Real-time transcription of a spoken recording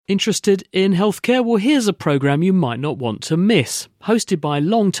Interested in healthcare? Well, here's a programme you might not want to miss. Hosted by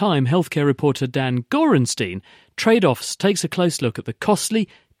long-time healthcare reporter Dan Gorenstein, Trade-Offs takes a close look at the costly,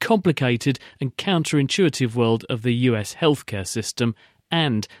 complicated and counterintuitive world of the US healthcare system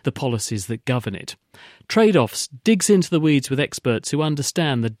and the policies that govern it. Trade-Offs digs into the weeds with experts who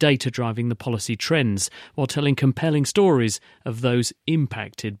understand the data driving the policy trends while telling compelling stories of those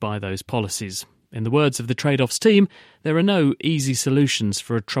impacted by those policies. In the words of the Trade-Offs team, there are no easy solutions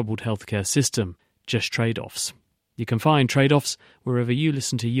for a troubled healthcare system, just trade-offs. You can find Trade-Offs wherever you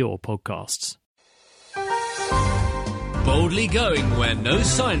listen to your podcasts. Boldly going where no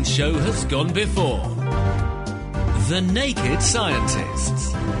science show has gone before. The Naked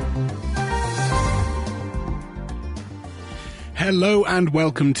Scientists. Hello and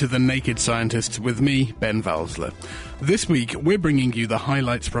welcome to The Naked Scientists with me, Ben Valsler. This week, we're bringing you the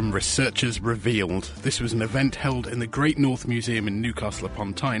highlights from Researchers Revealed. This was an event held in the Great North Museum in Newcastle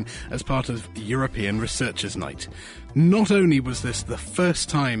upon Tyne as part of European Researchers' Night. Not only was this the first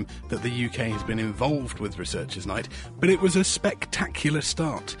time that the UK has been involved with Researchers' Night, but it was a spectacular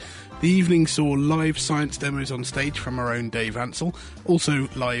start. The evening saw live science demos on stage from our own Dave Ansell, also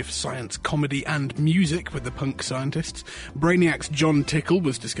live science comedy and music with the punk scientists. Brainiac's John Tickle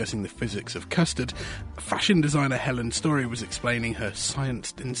was discussing the physics of custard. Fashion designer Helen Story was explaining her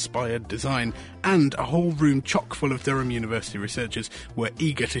science-inspired design, and a whole room chock full of Durham University researchers were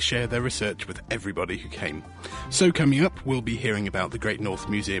eager to share their research with everybody who came. So coming up, we'll be hearing about the Great North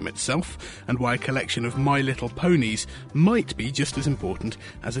Museum itself, and why a collection of My Little Ponies might be just as important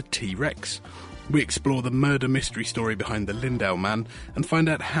as a T-Rex. We explore the murder mystery story behind the Lindau Man and find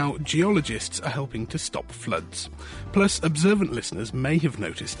out how geologists are helping to stop floods. Plus, observant listeners may have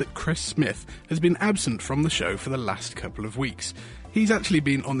noticed that Chris Smith has been absent from the show for the last couple of weeks. He's actually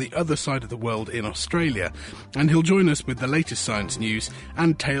been on the other side of the world in Australia, and he'll join us with the latest science news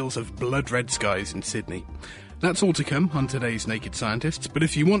and tales of blood-red skies in Sydney. That's all to come on today's Naked Scientists, but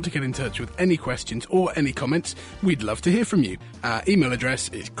if you want to get in touch with any questions or any comments, we'd love to hear from you. Our email address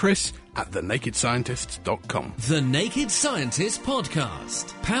is chris@thenakedscientists.com. The Naked Scientists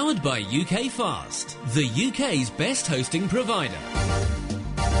Podcast, powered by UK Fast, the UK's best hosting provider.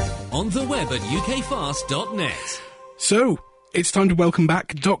 On the web at ukfast.net. So, it's time to welcome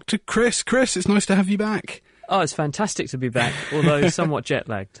back Dr. Chris. Chris, it's nice to have you back. Oh, it's fantastic to be back, although somewhat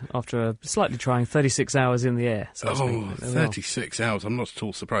jet-lagged after a slightly trying 36 hours in the air. So 36 hours. I'm not at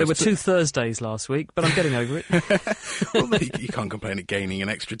all surprised. There were 2 Thursdays last week, but I'm getting over it. Well, you can't complain at gaining an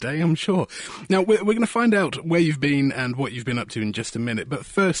extra day, I'm sure. Now, we're going to find out where you've been and what you've been up to in just a minute. But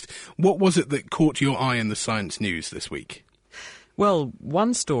first, what was it that caught your eye in the science news this week? Well,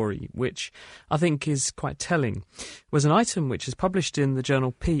 one story, which I think is quite telling, was an item which is published in the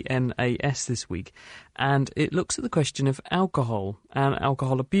journal PNAS this week, and it looks at the question of alcohol and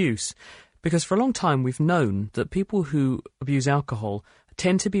alcohol abuse, because for a long time we've known that people who abuse alcohol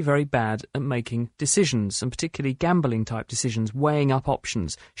tend to be very bad at making decisions, and particularly gambling-type decisions, weighing up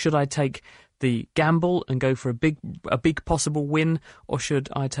options. Should I take the gamble and go for a big possible win, or should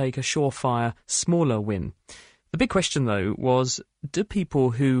I take a surefire, smaller win? The big question, though, was, do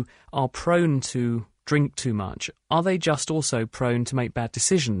people who are prone to drink too much, are they just also prone to make bad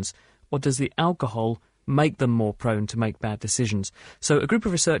decisions, or does the alcohol make them more prone to make bad decisions? So a group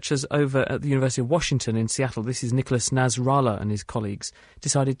of researchers over at the University of Washington in Seattle, this is Nicholas Nasrallah and his colleagues,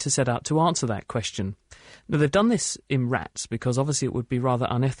 decided to set out to answer that question. Now, they've done this in rats because obviously it would be rather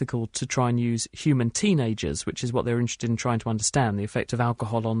unethical to try and use human teenagers, which is what they're interested in trying to understand, the effect of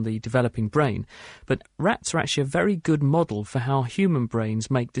alcohol on the developing brain. But rats are actually a very good model for how human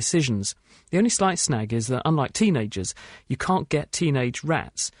brains make decisions. The only slight snag is that, unlike teenagers, you can't get teenage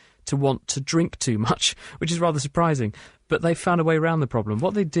rats to want to drink too much, which is rather surprising. But they found a way around the problem.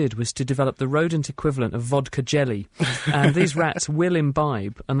 What they did was to develop the rodent equivalent of vodka jelly. And these rats will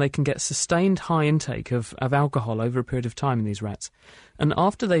imbibe, and they can get sustained high intake of alcohol over a period of time in these rats. And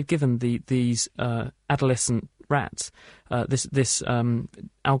after they've given these adolescent rats this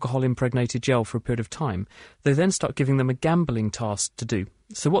alcohol-impregnated gel for a period of time, they then start giving them a gambling task to do.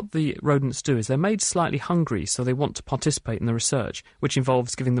 So what the rodents do is they're made slightly hungry, so they want to participate in the research, which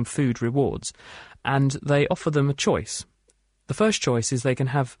involves giving them food rewards. And they offer them a choice. The first choice is they can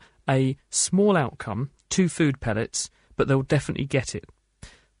have a small outcome, 2 food pellets, but they'll definitely get it.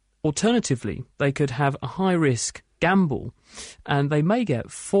 Alternatively, they could have a high-risk gamble, and they may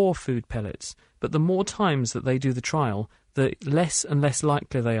get 4 food pellets, but the more times that they do the trial, the less and less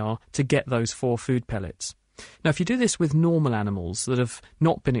likely they are to get those 4 food pellets. Now, if you do this with normal animals that have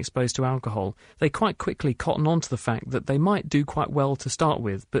not been exposed to alcohol, they quite quickly cotton on to the fact that they might do quite well to start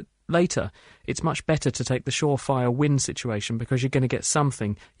with, but later, it's much better to take the surefire win situation because you're going to get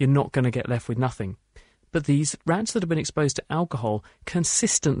something, you're not going to get left with nothing. But these rats that have been exposed to alcohol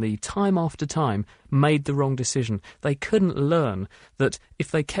consistently, time after time, made the wrong decision. They couldn't learn that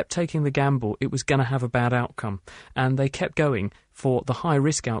if they kept taking the gamble, it was going to have a bad outcome. And they kept going for the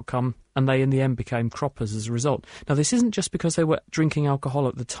high-risk outcome, and they in the end became croppers as a result. Now, this isn't just because they were drinking alcohol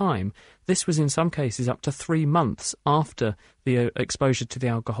at the time. This was in some cases up to 3 months after the exposure to the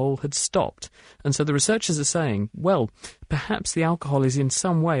alcohol had stopped. And so the researchers are saying, well, perhaps the alcohol is in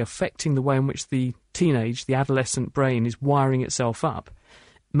some way affecting the way in which the adolescent brain is wiring itself up.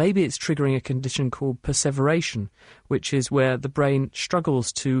 Maybe it's triggering a condition called perseveration, which is where the brain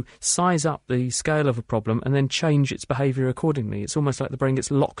struggles to size up the scale of a problem and then change its behaviour accordingly. It's almost like the brain gets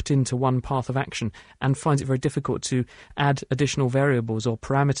locked into one path of action and finds it very difficult to add additional variables or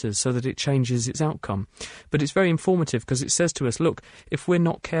parameters so that it changes its outcome. But it's very informative because it says to us, look, if we're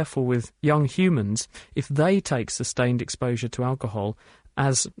not careful with young humans, if they take sustained exposure to alcohol,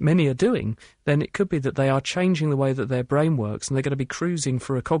 as many are doing, then it could be that they are changing the way that their brain works and they're going to be cruising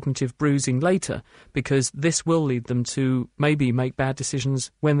for a cognitive bruising later because this will lead them to maybe make bad decisions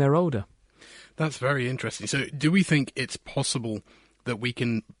when they're older. That's very interesting. So do we think it's possible that we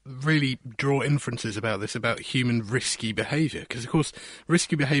can really draw inferences about this, about human risky behaviour? Because, of course,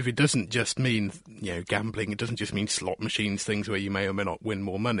 risky behaviour doesn't just mean, gambling. It doesn't just mean slot machines, things where you may or may not win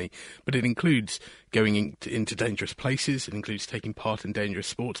more money. But it includes going into dangerous places. It includes taking part in dangerous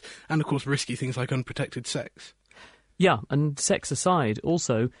sports. And, of course, risky things like unprotected sex. Yeah, and sex aside,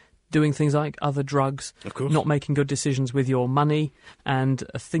 also doing things like other drugs, not making good decisions with your money, and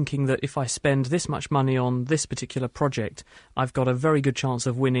thinking that if I spend this much money on this particular project, I've got a very good chance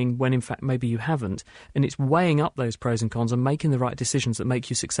of winning when in fact maybe you haven't. And it's weighing up those pros and cons and making the right decisions that make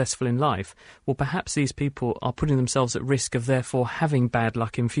you successful in life. Well, perhaps these people are putting themselves at risk of therefore having bad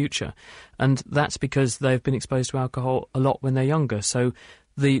luck in future. And that's because they've been exposed to alcohol a lot when they're younger. So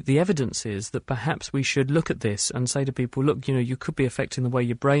the evidence is that perhaps we should look at this and say to people, look, you could be affecting the way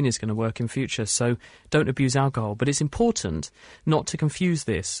your brain is going to work in future, so don't abuse alcohol. But it's important not to confuse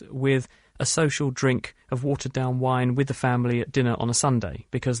this with a social drink of watered-down wine with the family at dinner on a Sunday,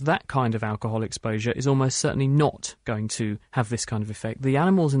 because that kind of alcohol exposure is almost certainly not going to have this kind of effect. The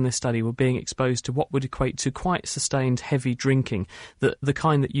animals in this study were being exposed to what would equate to quite sustained heavy drinking, the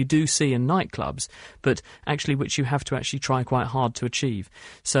kind that you do see in nightclubs, but actually which you have to actually try quite hard to achieve.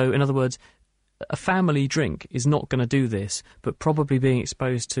 So, in other words, a family drink is not going to do this, but probably being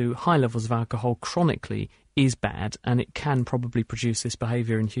exposed to high levels of alcohol chronically is bad, and it can probably produce this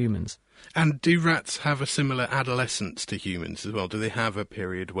behaviour in humans. And do rats have a similar adolescence to humans as well? Do they have a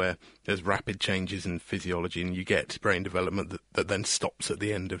period where there's rapid changes in physiology and you get brain development that then stops at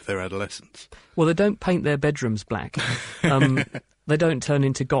the end of their adolescence? Well, they don't paint their bedrooms black. They don't turn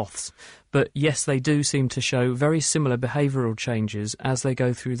into goths. But yes, they do seem to show very similar behavioural changes as they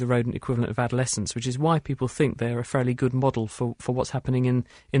go through the rodent equivalent of adolescence, which is why people think they're a fairly good model for what's happening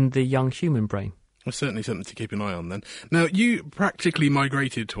in the young human brain. Well, certainly something to keep an eye on then. Now, you practically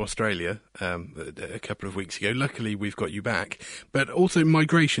migrated to Australia a couple of weeks ago. Luckily, we've got you back. But also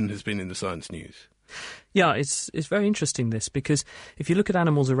migration has been in the science news. Yeah, it's very interesting, this, because if you look at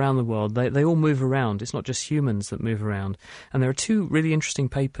animals around the world, they all move around. It's not just humans that move around. And there are two really interesting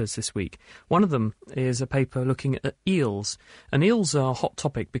papers this week. One of them is a paper looking at eels. And eels are a hot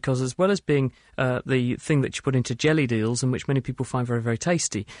topic because, as well as being the thing that you put into jellied eels, and which many people find very, very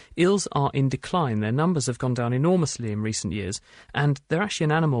tasty, eels are in decline. Their numbers have gone down enormously in recent years. And they're actually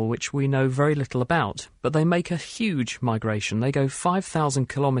an animal which we know very little about. But they make a huge migration. They go 5,000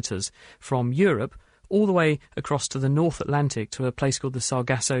 kilometres from Europe all the way across to the North Atlantic to a place called the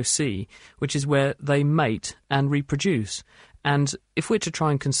Sargasso Sea, which is where they mate and reproduce. And if we're to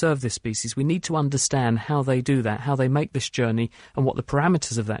try and conserve this species, we need to understand how they do that, how they make this journey, and what the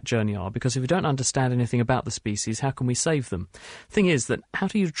parameters of that journey are, because if we don't understand anything about the species, how can we save them? Thing is that how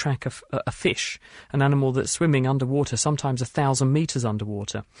do you track a fish, an animal that's swimming underwater, sometimes 1,000 metres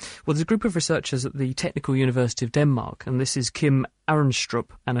underwater? Well, there's a group of researchers at the Technical University of Denmark, and this is Kim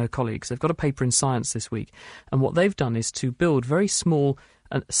Arenstrup and her colleagues. They've got a paper in Science this week, and what they've done is to build very small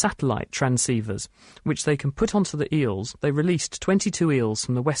satellite transceivers, which they can put onto the eels. They released 22 eels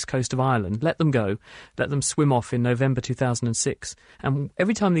from the west coast of Ireland, let them go, let them swim off in November 2006. And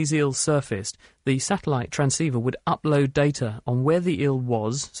every time these eels surfaced, the satellite transceiver would upload data on where the eel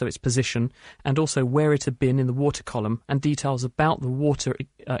was, so its position, and also where it had been in the water column, and details about the water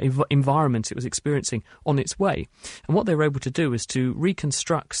environment it was experiencing on its way. And what they were able to do is to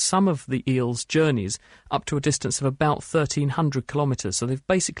reconstruct some of the eel's journeys up to a distance of about 1,300 kilometres. So they've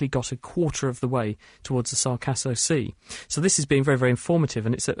basically got a quarter of the way towards the Sargasso Sea. So this is being very, very informative,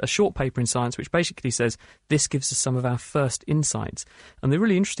 and it's a short paper in Science which basically says this gives us some of our first insights. And the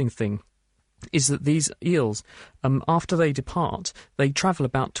really interesting thing is that these eels, after they depart, they travel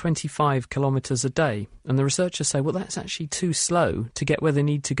about 25 kilometres a day. And the researchers say, well, that's actually too slow to get where they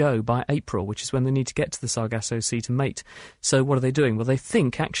need to go by April, which is when they need to get to the Sargasso Sea to mate. So what are they doing? Well, they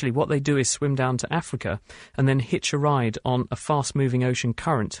think actually what they do is swim down to Africa and then hitch a ride on a fast-moving ocean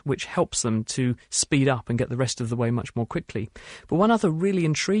current, which helps them to speed up and get the rest of the way much more quickly. But one other really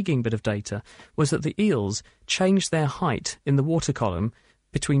intriguing bit of data was that the eels change their height in the water column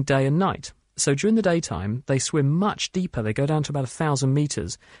between day and night. So during the daytime, they swim much deeper. They go down to about 1,000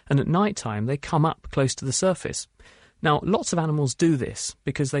 metres. And at night time, they come up close to the surface. Now, lots of animals do this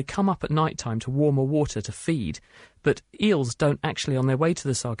because they come up at night time to warmer water to feed. But eels don't actually, on their way to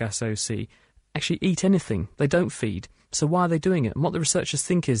the Sargasso Sea, actually eat anything. They don't feed. So why are they doing it? And what the researchers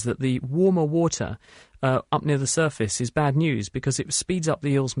think is that the warmer water up near the surface is bad news because it speeds up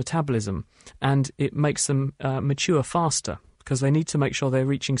the eel's metabolism and it makes them mature faster, because they need to make sure they're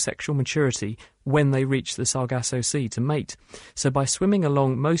reaching sexual maturity when they reach the Sargasso Sea to mate. So by swimming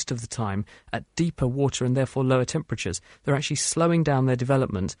along most of the time at deeper water and therefore lower temperatures, they're actually slowing down their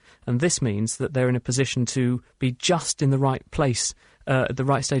development, and this means that they're in a position to be just in the right place at the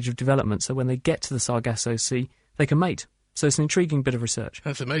right stage of development, so when they get to the Sargasso Sea, they can mate. So it's an intriguing bit of research.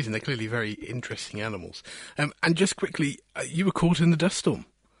 That's amazing. They're clearly very interesting animals. And just quickly, you were caught in the dust storm.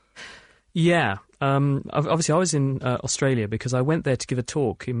 Yeah. Obviously, I was in Australia because I went there to give a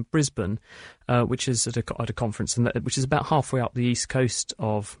talk in Brisbane, which is at a conference, which is about halfway up the east coast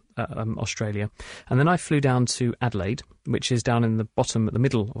of Australia. And then I flew down to Adelaide, which is down in the bottom, at the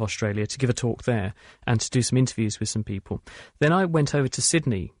middle of Australia, to give a talk there and to do some interviews with some people. Then I went over to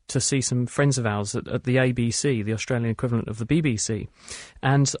Sydney to see some friends of ours at the ABC, the Australian equivalent of the BBC.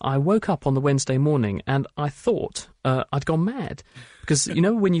 And I woke up on the Wednesday morning and I thought I'd gone mad. Because, you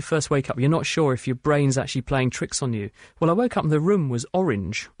know, when you first wake up, you're not sure if your brain's actually playing tricks on you. Well, I woke up and the room was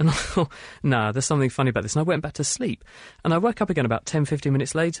orange. And I thought, no, there's something funny about this. And I went back to sleep. And I woke up again about 10, 15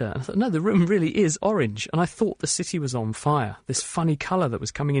 minutes later. And I thought, no, the room really is orange. And I thought the city was on fire, this funny colour that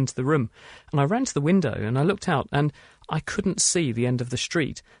was coming into the room. And I ran to the window and I looked out and I couldn't see the end of the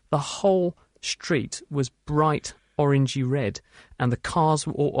street. The whole street was bright orangey red. And the cars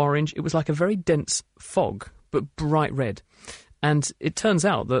were all orange. It was like a very dense fog, but bright red. And it turns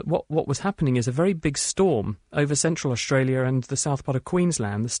out that what was happening is a very big storm over central Australia and the south part of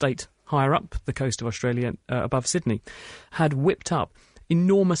Queensland, the state higher up the coast of Australia above Sydney, had whipped up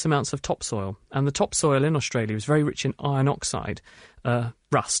enormous amounts of topsoil. And the topsoil in Australia is very rich in iron oxide,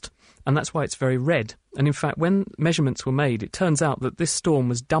 rust, and that's why it's very red. And in fact, when measurements were made, it turns out that this storm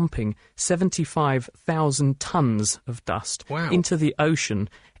was dumping 75,000 tonnes of dust into the ocean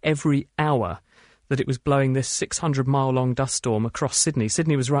every hour that it was blowing this 600-mile-long dust storm across Sydney.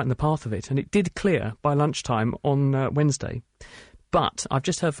 Sydney was right in the path of it, and it did clear by lunchtime on Wednesday. But I've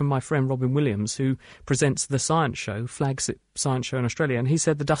just heard from my friend Robin Williams, who presents the Science Show, flagship science show in Australia, and he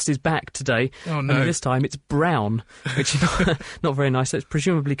said the dust is back today. Oh, no. And this time it's brown, which is not very nice. So it's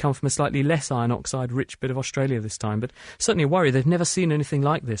presumably come from a slightly less iron oxide-rich bit of Australia this time, but certainly a worry. They've never seen anything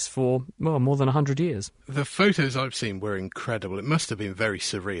like this for, well, more than 100 years. The photos I've seen were incredible. It must have been very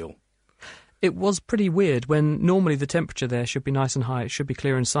surreal. It was pretty weird when normally the temperature there should be nice and high, it should be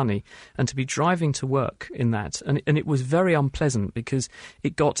clear and sunny, and to be driving to work in that. And it was very unpleasant because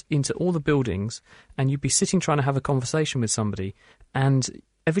it got into all the buildings and you'd be sitting trying to have a conversation with somebody, and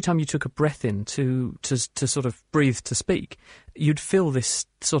every time you took a breath in to sort of breathe to speak, you'd feel this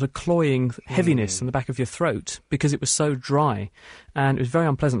sort of cloying heaviness in the back of your throat because it was so dry. And it was very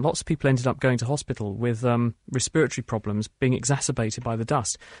unpleasant. Lots of people ended up going to hospital with respiratory problems being exacerbated by the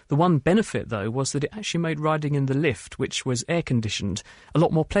dust. The one benefit, though, was that it actually made riding in the lift, which was air-conditioned, a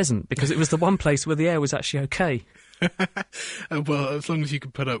lot more pleasant because it was the one place where the air was actually okay. Well, as long as you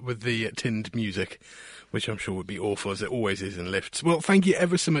can put up with the tinned music, which I'm sure would be awful, as it always is in lifts. Well, thank you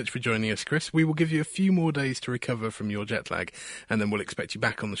ever so much for joining us, Chris. We will give you a few more days to recover from your jet lag, and then we'll expect you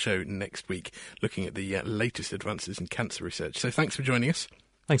back on the show next week, looking at the latest advances in cancer research. So thanks for joining us.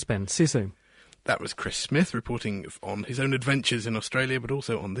 Thanks, Ben. See you soon. That was Chris Smith reporting on his own adventures in Australia, but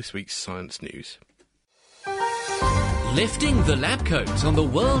also on this week's Science News. Lifting the lab coat on the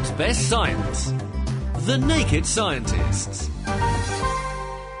world's best science. The Naked Scientists.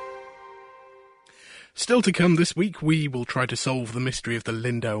 Still to come this week, we will try to solve the mystery of the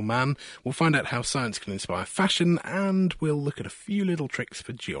Lindau Man, we'll find out how science can inspire fashion, and we'll look at a few little tricks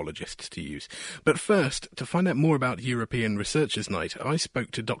for geologists to use. But first, to find out more about European Researchers' Night, I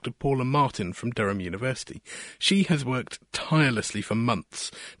spoke to Dr. Paula Martin from Durham University. She has worked tirelessly for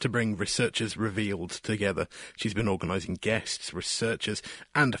months to bring Researchers Revealed together. She's been organising guests, researchers,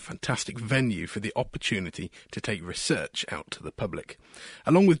 and a fantastic venue for the opportunity to take research out to the public.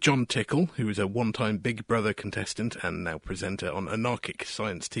 Along with John Tickle, who is a one-time Big Brother contestant and now presenter on anarchic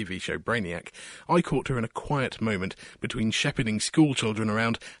science TV show Brainiac, I caught her in a quiet moment between shepherding school children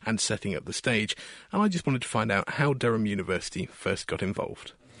around and setting up the stage, and I just wanted to find out how Durham University first got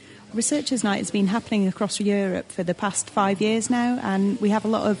involved. Researchers' Night has been happening across Europe for the past 5 years now, and we have a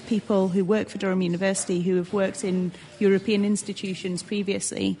lot of people who work for Durham University who have worked in European institutions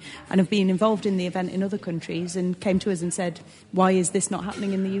previously and have been involved in the event in other countries and came to us and said, why is this not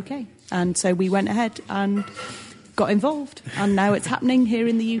happening in the UK? And so we went ahead and got involved, and now it's happening here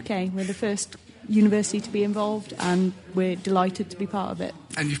in the UK. We're the first university to be involved, and we're delighted to be part of it.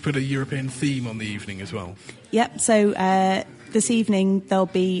 And you've put a European theme on the evening as well. Yep, so this evening there'll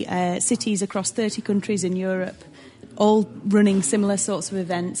be cities across 30 countries in Europe, all running similar sorts of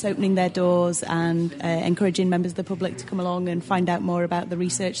events, opening their doors and encouraging members of the public to come along and find out more about the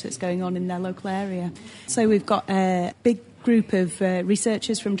research that's going on in their local area. So we've got a big group of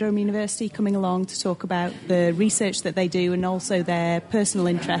researchers from Durham University coming along to talk about the research that they do and also their personal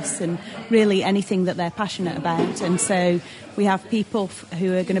interests and really anything that they're passionate about. And so we have people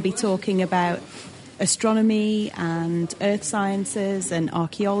who are going to be talking about astronomy and earth sciences and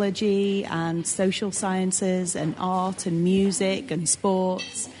archaeology and social sciences and art and music and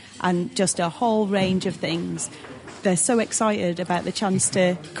sports and just a whole range of things. They're so excited about the chance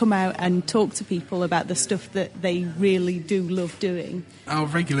to come out and talk to people about the stuff that they really do love doing. Our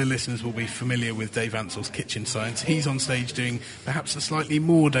regular listeners will be familiar with Dave Ansell's Kitchen Science. He's on stage doing perhaps the slightly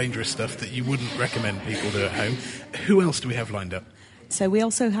more dangerous stuff that you wouldn't recommend people do at home. Who else do we have lined up? So we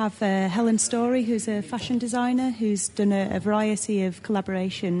also have Helen Story, who's a fashion designer, who's done a variety of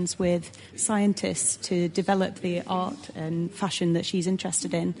collaborations with scientists to develop the art and fashion that she's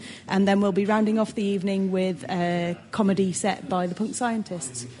interested in. And then we'll be rounding off the evening with a comedy set by the Punk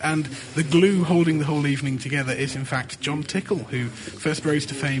Scientists. And the glue holding the whole evening together is, in fact, John Tickle, who first rose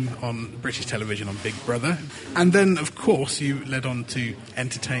to fame on British television on Big Brother. And then, of course, you led on to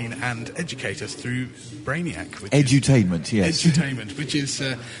entertain and educate us through Brainiac. Edutainment, yes. Edutainment, which is,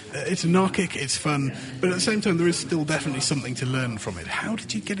 it's anarchic, it's fun, but at the same time there is still definitely something to learn from it. How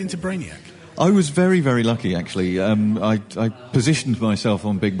did you get into Brainiac? I was very, very lucky, actually. I positioned myself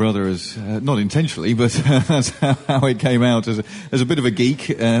on Big Brother as, not intentionally, but that's how it came out, as a bit of a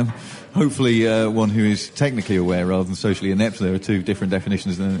geek. Hopefully one who is technically aware rather than socially inept. There are two different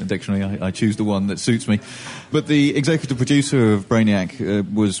definitions in the dictionary. I choose the one that suits me. But the executive producer of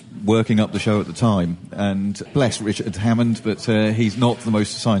Brainiac was working up the show at the time, and bless Richard Hammond, but he's not the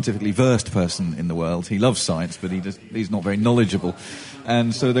most scientifically versed person in the world. He loves science, but he's not very knowledgeable.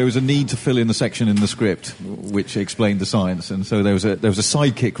 And so there was a need to fill in the section in the script which explained the science, and so there was a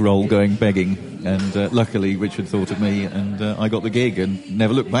sidekick role going begging, and luckily Richard thought of me, and I got the gig and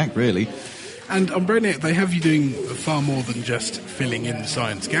never looked back, really. And on Brainiac, they have you doing far more than just filling in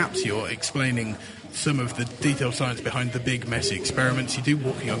science gaps. You're explaining some of the detailed science behind the big, messy experiments. You do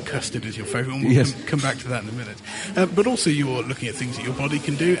walking on custard as your favourite, and we'll yes. come back to that in a minute. But also you're looking at things that your body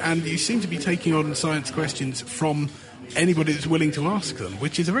can do, and you seem to be taking on science questions from anybody that's willing to ask them,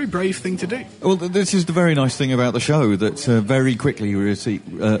 which is a very brave thing to do. Well, this is the very nice thing about the show, that very quickly we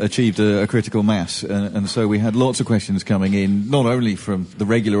achieved a critical mass, and so we had lots of questions coming in, not only from the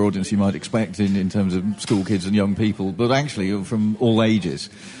regular audience you might expect in terms of school kids and young people, but actually from all ages.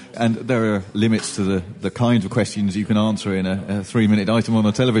 And there are limits to the kinds of questions you can answer in a 3-minute item on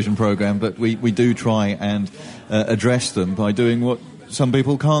a television programme, but we do try and address them by doing what some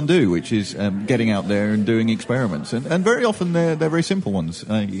people can't do, which is getting out there and doing experiments. And very often they're very simple ones.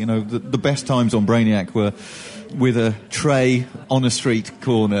 The best times on Brainiac were with a tray on a street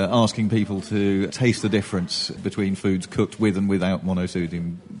corner asking people to taste the difference between foods cooked with and without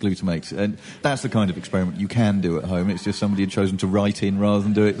monosodium glutamate. And that's the kind of experiment you can do at home. It's just somebody had chosen to write in rather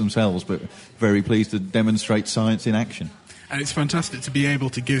than do it themselves, but very pleased to demonstrate science in action. And it's fantastic to be able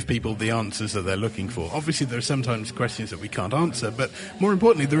to give people the answers that they're looking for. Obviously, there are sometimes questions that we can't answer, but more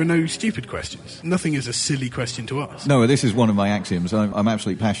importantly, there are no stupid questions. Nothing is a silly question to ask. No, this is one of my axioms. I'm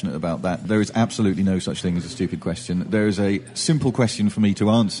absolutely passionate about that. There is absolutely no such thing as a stupid question. There is a simple question for me to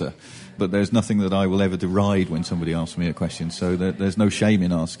answer, but there's nothing that I will ever deride when somebody asks me a question, so there's no shame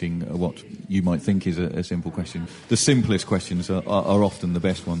in asking what you might think is a simple question. The simplest questions are often the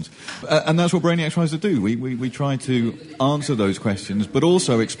best ones. And that's what Brainiac tries to do. We try to answer those questions, but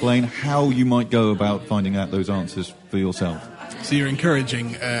also explain how you might go about finding out those answers for yourself. So you're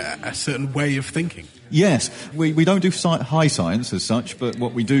encouraging a certain way of thinking? Yes, we don't do high science as such, but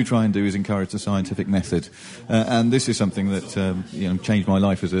what we do try and do is encourage the scientific method. And this is something that changed my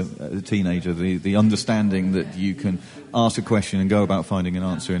life as a teenager, the understanding that you can ask a question and go about finding an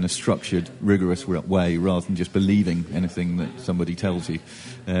answer in a structured, rigorous way rather than just believing anything that somebody tells you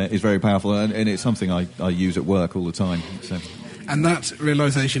is very powerful, and it's something I use at work all the time. So. And that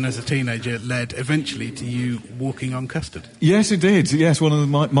realisation as a teenager led eventually to you walking on custard. Yes, it did. Yes, one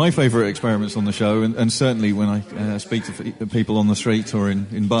of my favourite experiments on the show, and certainly when I speak to people on the street or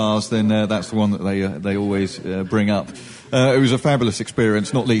in bars, then that's the one that they always bring up. It was a fabulous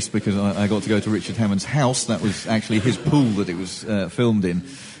experience, not least because I got to go to Richard Hammond's house. That was actually his pool that it was filmed in.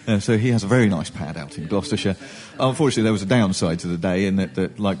 So he has a very nice pad out in Gloucestershire. Unfortunately, there was a downside to the day in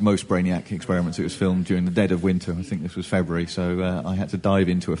that like most Brainiac experiments, it was filmed during the dead of winter. I think this was February, so I had to dive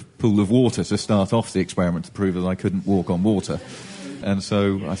into a pool of water to start off the experiment to prove that I couldn't walk on water. And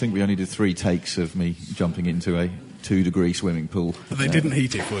so I think we only did 3 takes of me jumping into a 2-degree swimming pool. But they didn't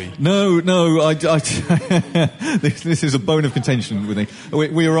heat it for you? No, this is a bone of contention with me.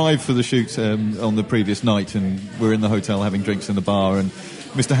 We arrived for the shoot on the previous night, and we're in the hotel having drinks in the bar, and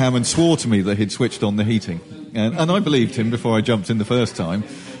Mr. Hammond swore to me that he'd switched on the heating. And I believed him before I jumped in the first time.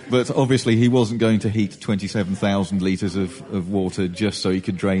 But obviously he wasn't going to heat 27,000 litres of water just so he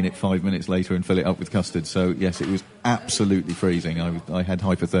could drain it 5 minutes later and fill it up with custard. So, yes, it was absolutely freezing. I had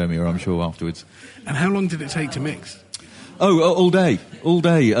hypothermia, I'm sure, afterwards. And how long did it take to mix? Oh, all day.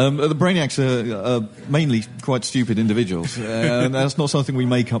 The Brainiacs are mainly quite stupid individuals, and that's not something we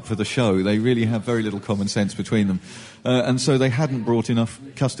make up for the show. They really have very little common sense between them, and so they hadn't brought enough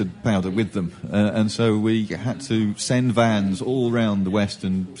custard powder with them, and so we had to send vans all around the west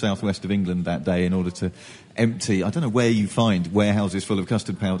and southwest of England that day in order to empty. I don't know where you find warehouses full of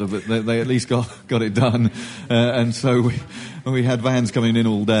custard powder, but they at least got it done. And so we had vans coming in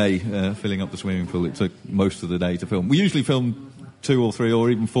all day, filling up the swimming pool. It took most of the day to film. We usually film 2 or 3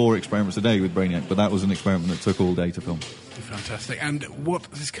 or even 4 experiments a day with Brainiac, but that was an experiment that took all day to film. Fantastic. And what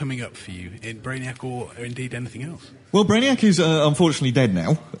is coming up for you in Brainiac or indeed anything else? Well, Brainiac is unfortunately dead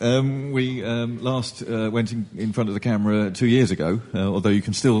now. We last went in front of the camera 2 years ago, although you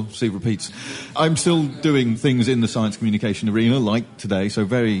can still see repeats. I'm still doing things in the science communication arena, like today, so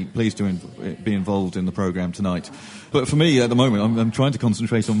very pleased to be involved in the programme tonight. But for me, at the moment, I'm trying to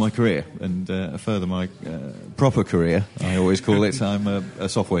concentrate on my career and further my proper career, I always call it. I'm a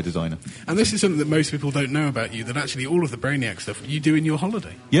software designer. And this is something that most people don't know about you, that actually all of the Brainiac stuff you do in your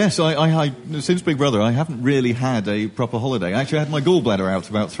holiday. Yes, I since Big Brother, I haven't really had a proper holiday. Actually, I had my gallbladder out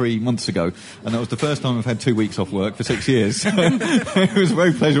about 3 months ago, and that was the first time I've had 2 weeks off work for 6 years. It was a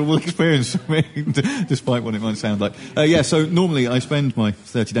very pleasurable experience for me, despite what it might sound like. So normally I spend my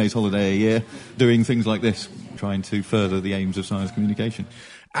 30 days holiday a year doing things like this, trying to further the aims of science communication.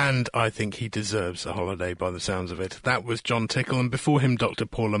 And I think he deserves a holiday by the sounds of it. That was John Tickle, and before him Dr.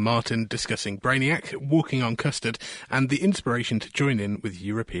 Paula Martin discussing Brainiac, walking on custard, and the inspiration to join in with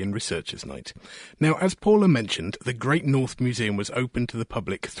European Researchers' Night. Now, as Paula mentioned, the Great North Museum was open to the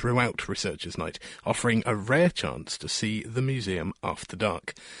public throughout Researchers' Night, offering a rare chance to see the museum after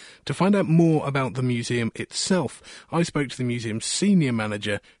dark. To find out more about the museum itself, I spoke to the museum's senior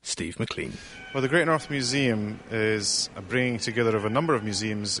manager, Steve McLean. Well, the Great North Museum is a bringing together of a number of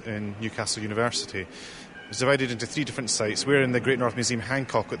museums in Newcastle University. It's divided into 3 different sites. We're in the Great North Museum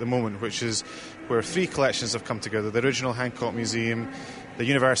Hancock at the moment, which is where 3 collections have come together. The original Hancock Museum, the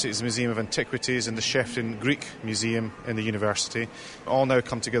University's Museum of Antiquities, and the Shefton Greek Museum in the university, all now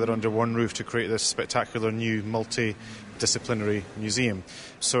come together under one roof to create this spectacular new multi-disciplinary museum.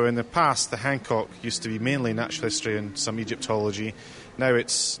 So in the past, the Hancock used to be mainly natural history and some Egyptology. Now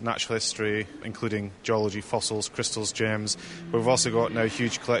it's natural history, including geology, fossils, crystals, gems. But we've also got now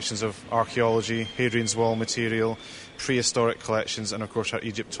huge collections of archaeology, Hadrian's Wall material, prehistoric collections, and of course our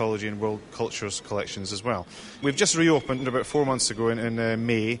Egyptology and world cultures collections as well. We've just reopened about 4 months ago in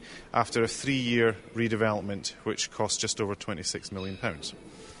May after a 3-year redevelopment, which cost just over £26 million.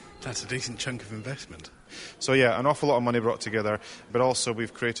 That's a decent chunk of investment. So yeah, an awful lot of money brought together, but also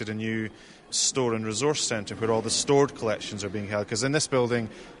we've created a new store and resource centre where all the stored collections are being held, because in this building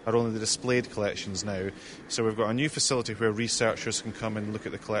are only the displayed collections now. So we've got a new facility where researchers can come and look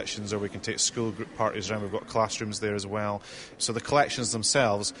at the collections, or we can take school group parties around. We've got classrooms there as well. So the collections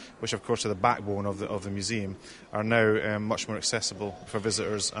themselves, which of course are the backbone of the museum, are now much more accessible for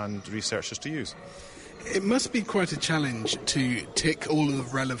visitors and researchers to use. It must be quite a challenge to tick all of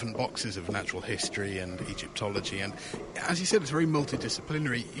the relevant boxes of natural history and Egyptology, and as you said, it's very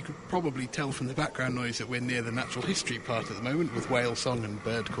multidisciplinary. You could probably tell from the background noise that we're near the natural history part at the moment with whale song and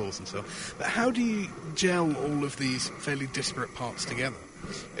bird calls and so on. But how do you gel all of these fairly disparate parts together?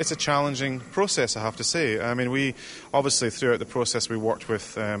 It's a challenging process, I have to say. I mean, we obviously throughout the process we worked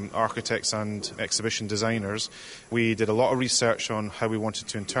with architects and exhibition designers. We did a lot of research on how we wanted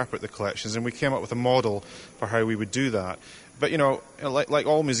to interpret the collections, and we came up with a model for how we would do that. But, you know, like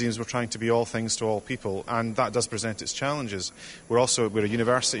all museums, we're trying to be all things to all people, and that does present its challenges. We're a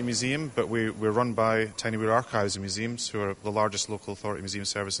university museum, but we're run by Tyne-Weir Archives and Museums, who are the largest local authority museum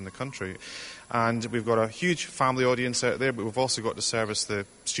service in the country. And we've got a huge family audience out there, but we've also got to service the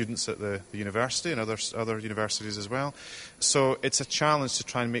students at the university and other universities as well. So it's a challenge to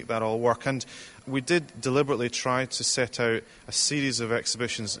try and make that all work. And we did deliberately try to set out a series of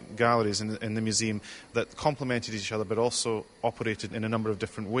exhibitions, galleries in the museum that complemented each other but also operated in a number of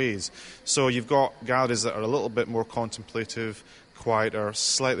different ways. So you've got galleries that are a little bit more contemplative, quieter,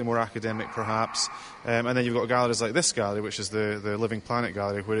 slightly more academic perhaps, and then you've got galleries like this gallery, which is the Living Planet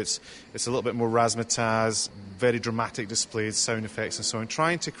Gallery, where it's a little bit more razzmatazz, very dramatic displays, sound effects and so on,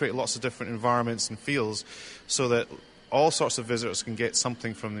 trying to create lots of different environments and feels so that all sorts of visitors can get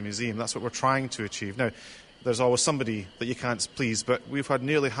something from the museum. That's what we're trying to achieve. Now, there's always somebody that you can't please, but we've had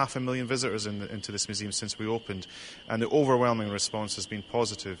nearly 500,000 visitors into this museum since we opened, and the overwhelming response has been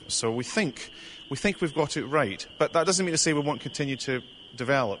positive. So we think we've got it right, but that doesn't mean to say we won't continue to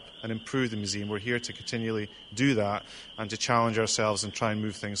develop and improve the museum. We're here to continually do that and to challenge ourselves and try and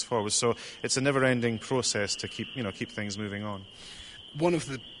move things forward. So it's a never-ending process to keep things moving on. One of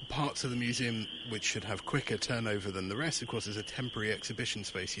the parts of the museum which should have quicker turnover than the rest, of course, is a temporary exhibition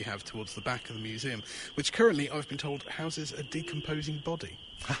space you have towards the back of the museum, which currently, I've been told, houses a decomposing body.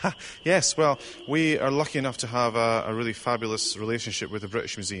 Yes, well, we are lucky enough to have a really fabulous relationship with the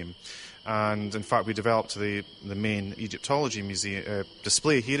British Museum. And in fact, we developed the main Egyptology museum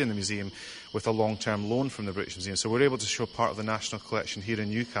display here in the museum with a long-term loan from the British Museum. So we're able to show part of the national collection here in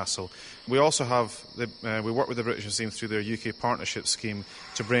Newcastle. We also have we work with the British Museum through their UK partnership scheme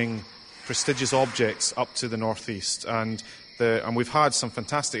to bring prestigious objects up to the northeast. And we've had some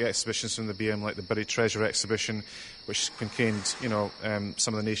fantastic exhibitions from the BM, like the Buried Treasure exhibition, which contained,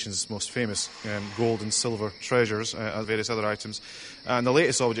 some of the nation's most famous gold and silver treasures and various other items. And the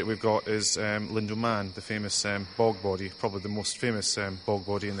latest object we've got is Lindoman, the famous bog body, probably the most famous bog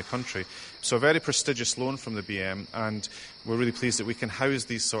body in the country. So a very prestigious loan from the BM, and we're really pleased that we can house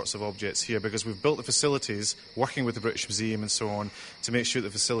these sorts of objects here because we've built the facilities, working with the British Museum and so on, to make sure the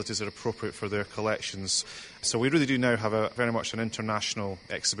facilities are appropriate for their collections. So we really do now have very much an international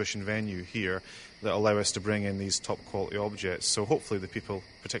exhibition venue here that allow us to bring in these top quality objects. So hopefully the people,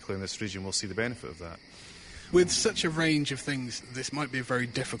 particularly in this region, will see the benefit of that. With such a range of things, this might be a very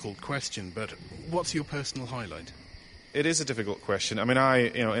difficult question, but what's your personal highlight? It is a difficult question. I mean,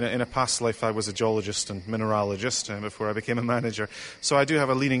 in a past life, I was a geologist and mineralogist before I became a manager. So I do have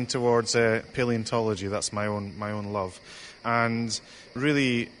a leaning towards paleontology. That's my own love. And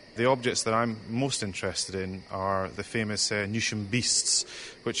really, the objects that I'm most interested in are the famous Newsham beasts,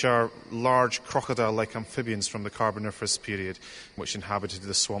 which are large crocodile-like amphibians from the Carboniferous period, which inhabited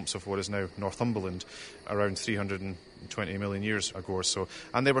the swamps of what is now Northumberland around 320 million years ago or so.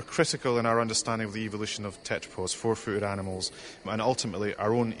 And they were critical in our understanding of the evolution of tetrapods, four-footed animals, and ultimately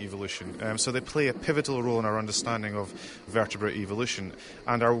our own evolution. So they play a pivotal role in our understanding of vertebrate evolution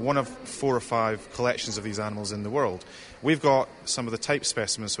and are one of 4 or 5 collections of these animals in the world. We've got some of the type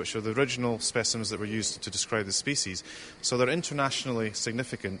specimens, which are the original specimens that were used to describe the species. So they're internationally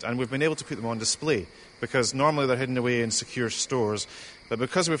significant, and we've been able to put them on display because normally they're hidden away in secure stores. But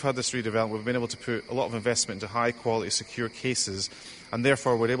because we've had this redevelopment, we've been able to put a lot of investment into high-quality, secure cases, and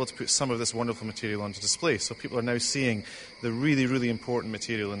therefore we're able to put some of this wonderful material onto display. So people are now seeing the really, really important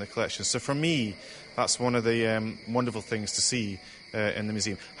material in the collection. So for me, that's one of the wonderful things to see in the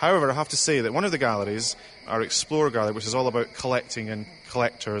museum. However, I have to say that one of the galleries, our Explorer Gallery, which is all about collecting and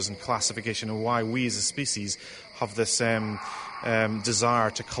collectors and classification and why we as a species have this desire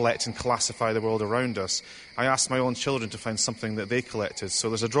to collect and classify the world around us. I asked my own children to find something that they collected. So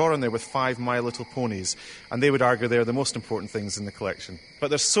there's a drawer in there with 5 My Little Ponies, and they would argue they're the most important things in the collection. But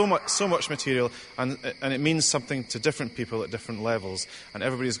there's so much material, and it means something to different people at different levels, and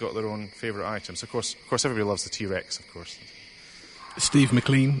everybody's got their own favourite items. Of course, everybody loves the T-Rex, of course. Steve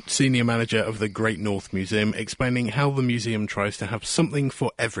McLean, Senior Manager of the Great North Museum, explaining how the museum tries to have something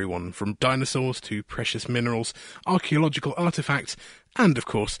for everyone, from dinosaurs to precious minerals, archaeological artefacts, and, of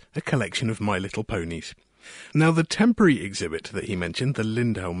course, a collection of My Little Ponies. Now, the temporary exhibit that he mentioned, the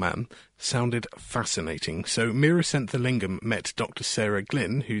Lindau Man, sounded fascinating, so Mira Senthilingam met Dr. Sarah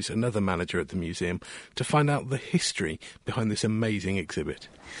Glynn, who's another manager at the museum, to find out the history behind this amazing exhibit.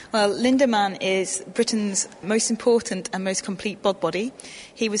 Well, Lindau Man is Britain's most important and most complete bog body.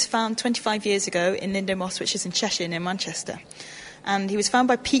 He was found 25 years ago in Lindau Moss, which is in Cheshire near Manchester. And he was found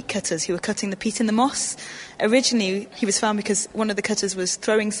by peat cutters who were cutting the peat in the moss. Originally, he was found because one of the cutters was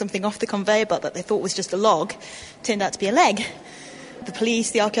throwing something off the conveyor belt that they thought was just a log. Turned out to be a leg. The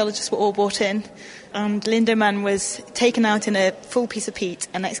police, the archaeologists were all brought in, and Lindau Man was taken out in a full piece of peat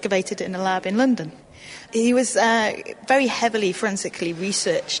and excavated in a lab in London. He was very heavily forensically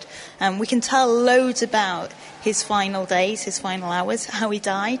researched, and we can tell loads about his final days, his final hours, how he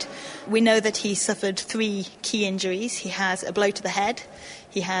died. We know that he suffered 3 key injuries. He has a blow to the head,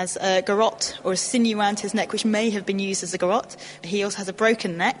 he has a garrote or a sinew around his neck which may have been used as a garrote. He also has a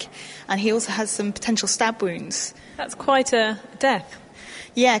broken neck, and he also has some potential stab wounds. That's quite a death.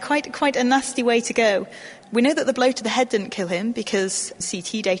 Yeah, quite a nasty way to go. We know that the blow to the head didn't kill him because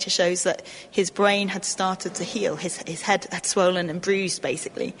CT data shows that his brain had started to heal. His head had swollen and bruised,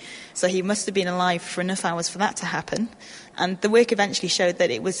 basically. So he must have been alive for enough hours for that to happen. And the work eventually showed that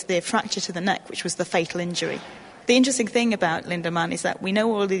it was the fracture to the neck which was the fatal injury. The interesting thing about Lindau Man is that we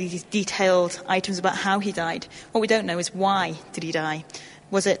know all of these detailed items about how he died. What we don't know is why did he die.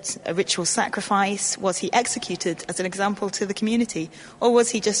 Was it a ritual sacrifice? Was he executed as an example to the community? Or was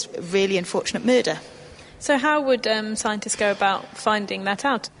he just really unfortunate murder? So how would scientists go about finding that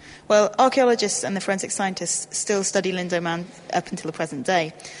out? Well, archaeologists and the forensic scientists still study Lindau Man up until the present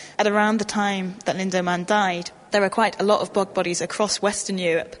day. At around the time that Lindau Man died, there are quite a lot of bog bodies across Western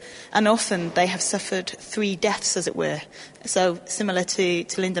Europe, and often they have suffered 3 deaths, as it were. So similar to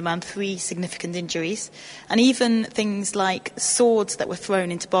Lindau Man, 3 significant injuries. And even things like swords that were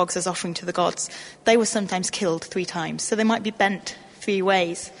thrown into bogs as offering to the gods, they were sometimes killed 3 times. So they might be bent 3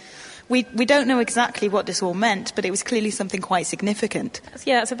 ways. We don't know exactly what this all meant, but it was clearly something quite significant.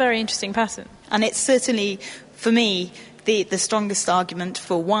 Yeah, it's a very interesting pattern. And it's certainly, for me, the strongest argument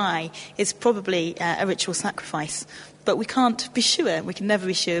for why is probably a ritual sacrifice. But we can't be sure. We can never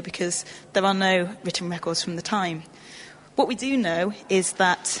be sure because there are no written records from the time. What we do know is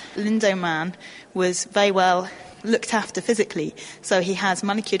that Lindau Man was very well looked after physically. So he has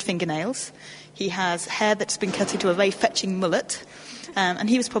manicured fingernails. He has hair that's been cut into a very fetching mullet. And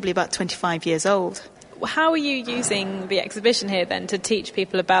he was probably about 25 years old. How are you using the exhibition here then to teach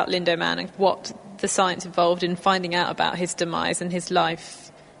people about Lindau Man and what the science involved in finding out about his demise and his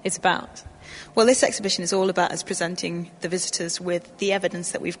life is about? Well, this exhibition is all about us presenting the visitors with the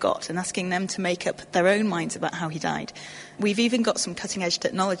evidence that we've got and asking them to make up their own minds about how he died. We've even got some cutting-edge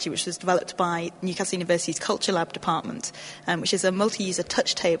technology which was developed by Newcastle University's Culture Lab department, which is a multi-user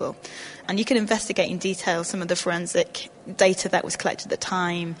touch table. And you can investigate in detail some of the forensic data that was collected at the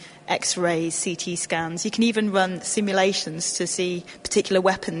time, X-rays, CT scans. You can even run simulations to see particular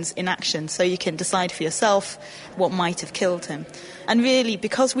weapons in action, so you can decide for yourself what might have killed him. And really,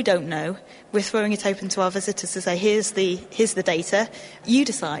 because we don't know, we're throwing it open to our visitors to say, here's the data, you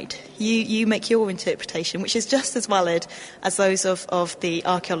decide, you make your interpretation, which is just as valid as those of the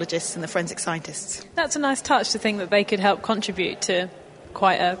archaeologists and the forensic scientists. That's a nice touch to think that they could help contribute to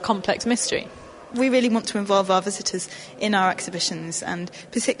quite a complex mystery. We really want to involve our visitors in our exhibitions, and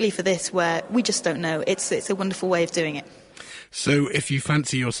particularly for this, where we just don't know. It's a wonderful way of doing it. So if you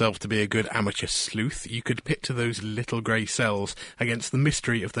fancy yourself to be a good amateur sleuth, you could picture those little grey cells against the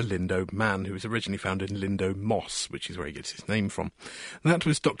mystery of the Lindau Man, who was originally found in Lindau Moss, which is where he gets his name from. That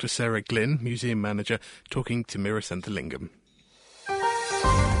was Dr. Sarah Glynn, museum manager, talking to Mira Senthilingam.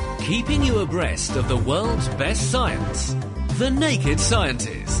 Keeping you abreast of the world's best science. The Naked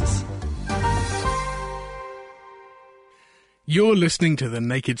Scientists. You're listening to The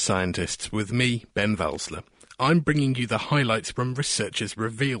Naked Scientists with me, Ben Valsler. I'm bringing you the highlights from Researchers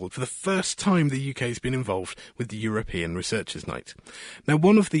Revealed for the first time the UK has been involved with the European Researchers' Night. Now,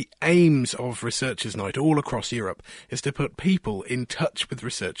 one of the aims of Researchers' Night all across Europe is to put people in touch with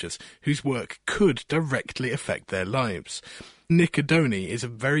researchers whose work could directly affect their lives. Nick Adoni is a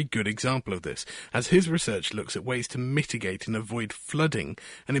very good example of this, as his research looks at ways to mitigate and avoid flooding,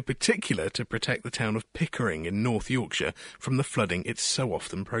 and in particular to protect the town of Pickering in North Yorkshire from the flooding it's so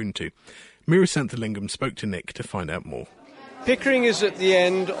often prone to. Mira Santhalingam spoke to Nick to find out more. Pickering is at the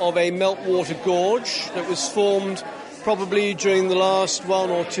end of a meltwater gorge that was formed probably during the last 1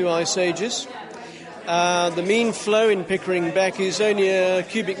 or 2 ice ages. The mean flow in Pickering Beck is only a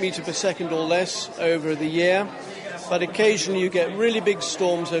cubic metre per second or less over the year, but occasionally you get really big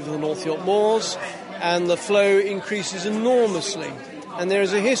storms over the North York Moors and the flow increases enormously. And there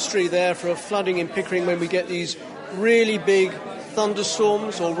is a history there for flooding in Pickering when we get these really big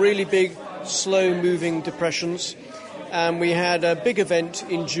thunderstorms or really big slow-moving depressions. And we had a big event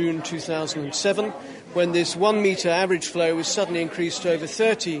in June 2007 when this 1 metre average flow was suddenly increased to over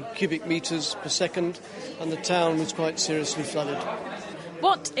 30 cubic metres per second, and the town was quite seriously flooded.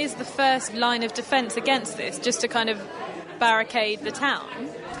 What is the first line of defence against this, just to kind of barricade the town?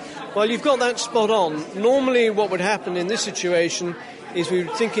 Well, you've got that spot on. Normally what would happen in this situation is we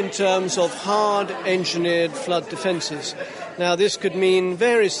would think in terms of hard engineered flood defences. Now, this could mean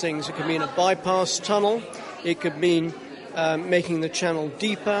various things. It could mean a bypass tunnel. It could mean making the channel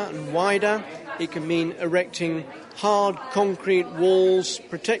deeper and wider. It could mean erecting hard concrete walls,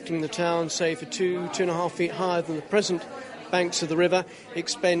 protecting the town, say, for 2.5 feet higher than the present banks of the river,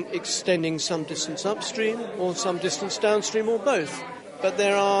 extending some distance upstream or some distance downstream or both. But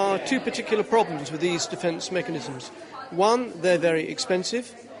there are 2 particular problems with these defence mechanisms. 1, they're very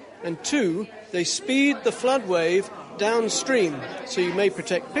expensive, and 2, they speed the flood wave downstream. So you may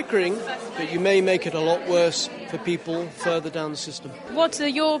protect Pickering, but you may make it a lot worse for people further down the system. What are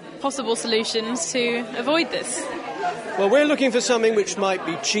your possible solutions to avoid this? Well, we're looking for something which might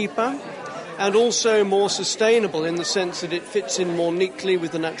be cheaper and also more sustainable in the sense that it fits in more neatly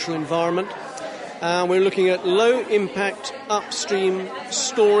with the natural environment. We're looking at low-impact upstream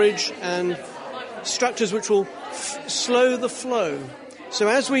storage and structures which will slow the flow. So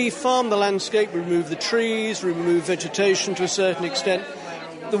as we farm the landscape, we remove the trees, remove vegetation to a certain extent,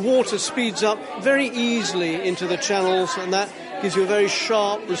 the water speeds up very easily into the channels, and that gives you a very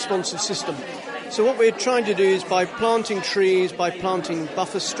sharp, responsive system. So what we're trying to do is by planting trees, by planting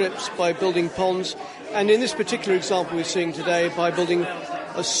buffer strips, by building ponds, and in this particular example we're seeing today, by building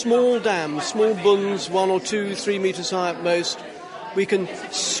a small dam, small bunds, 1 or 2, 3 metres high at most, we can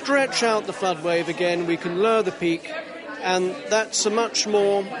stretch out the flood wave again, we can lower the peak, and that's a much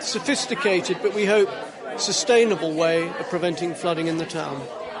more sophisticated, but we hope sustainable way of preventing flooding in the town.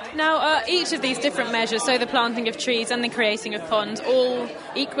 Now, each of these different measures, so the planting of trees and the creating of ponds, all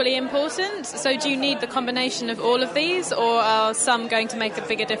equally important? So do you need the combination of all of these, or are some going to make a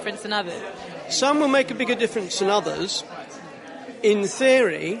bigger difference than others? Some will make a bigger difference than others, in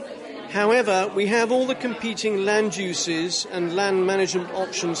theory. However, we have all the competing land uses and land management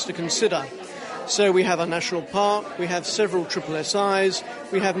options to consider. So we have a national park, we have several SSSIs,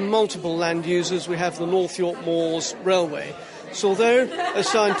 we have multiple land users, we have the North York Moors Railway. So although a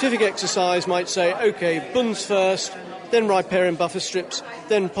scientific exercise might say, OK, bunds first, then riparian buffer strips,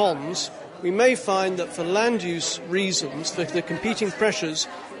 then ponds, we may find that for land use reasons, for the competing pressures,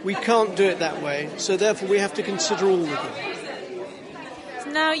 we can't do it that way. So therefore we have to consider all of them.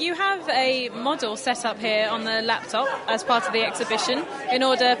 Now, you have a model set up here on the laptop as part of the exhibition in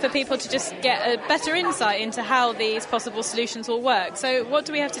order for people to just get a better insight into how these possible solutions will work. So what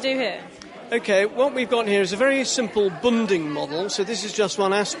do we have to do here? OK, what we've got here is a very simple bunding model. So this is just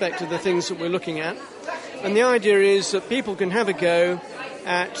one aspect of the things that we're looking at. And the idea is that people can have a go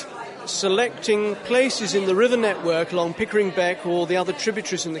at selecting places in the river network along Pickering Beck or the other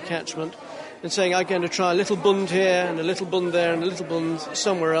tributaries in the catchment and saying, I'm going to try a little bund here and a little bund there and a little bund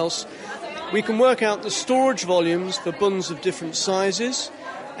somewhere else. We can work out the storage volumes for bunds of different sizes,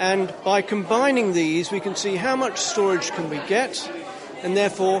 and by combining these we can see how much storage can we get, and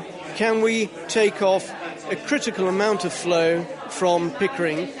therefore can we take off a critical amount of flow from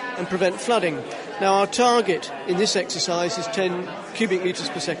Pickering and prevent flooding. Now our target in this exercise is 10 cubic metres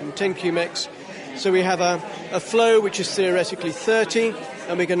per second, 10 cumex. So we have a flow which is theoretically 30,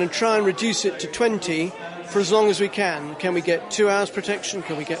 and we're going to try and reduce it to 20 for as long as we can. Can we get 2 hours protection?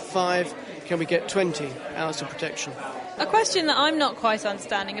 Can we get 5? Can we get 20 hours of protection? A question that I'm not quite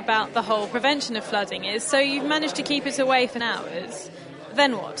understanding about the whole prevention of flooding is, so you've managed to keep it away for hours,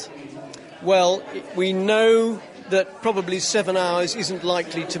 then what? Well, we know that probably 7 hours isn't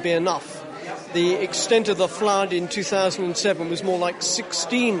likely to be enough. The extent of the flood in 2007 was more like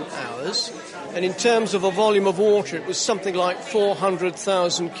 16 hours. And in terms of a volume of water, it was something like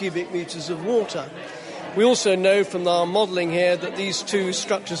 400,000 cubic metres of water. We also know from our modelling here that these two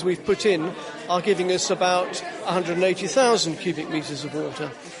structures we've put in are giving us about 180,000 cubic metres of water.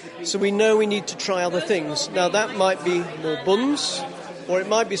 So we know we need to try other things. Now that might be more bunds, or it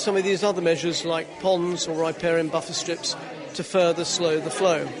might be some of these other measures like ponds or riparian buffer strips to further slow the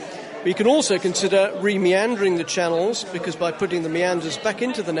flow. We can also consider re-meandering the channels, because by putting the meanders back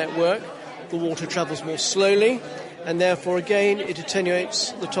into the network, the water travels more slowly, and therefore again it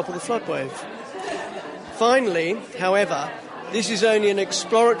attenuates the top of the flood wave. Finally, however, this is only an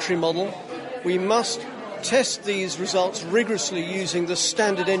exploratory model. We must test these results rigorously using the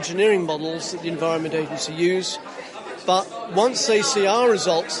standard engineering models that the Environment Agency use. But once they see our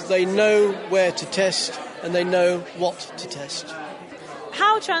results, they know where to test and they know what to test.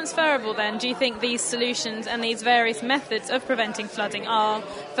 How transferable, then, do you think these solutions and these various methods of preventing flooding are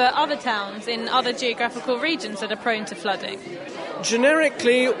for other towns in other geographical regions that are prone to flooding?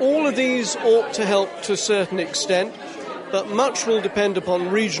 Generically, all of these ought to help to a certain extent, but much will depend upon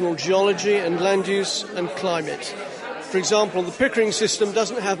regional geology and land use and climate. For example, the Pickering system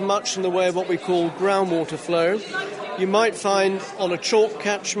doesn't have much in the way of what we call groundwater flow. You might find on a chalk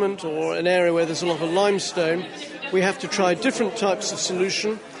catchment or an area where there's a lot of limestone, we have to try different types of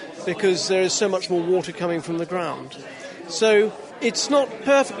solution because there is so much more water coming from the ground. So it's not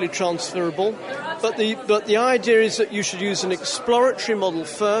perfectly transferable, but the idea is that you should use an exploratory model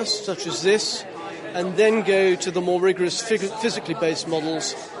first, such as this, and then go to the more rigorous physically based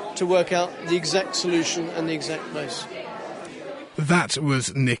models to work out the exact solution and the exact place. That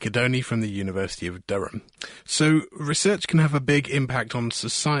was Nick Adoni from the University of Durham. So research can have a big impact on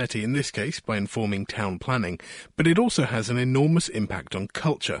society, in this case by informing town planning, but it also has an enormous impact on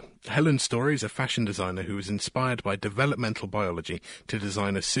culture. Helen Story is a fashion designer who was inspired by developmental biology to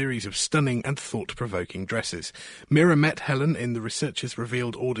design a series of stunning and thought-provoking dresses. Mira met Helen in the Researchers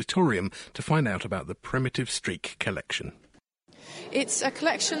Revealed auditorium to find out about the Primitive Streak collection. It's a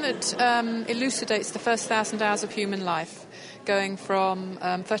collection that elucidates the first 1,000 hours of human life, going from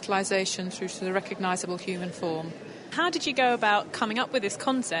fertilisation through to the recognisable human form. How did you go about coming up with this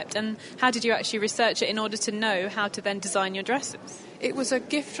concept, and how did you actually research it in order to know how to then design your dresses? It was a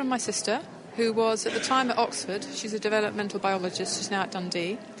gift from my sister, who was at the time at Oxford. She's a developmental biologist, she's now at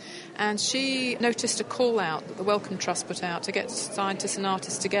Dundee, and she noticed a call out that the Wellcome Trust put out to get scientists and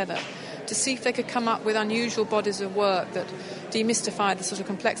artists together to see if they could come up with unusual bodies of work that demystified the sort of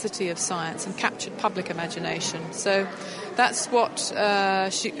complexity of science and captured public imagination. So that's what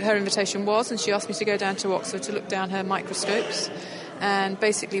her invitation was, and she asked me to go down to Oxford to look down her microscopes, and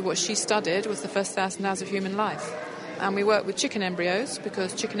basically what she studied was the first 1,000 hours of human life. And we worked with chicken embryos,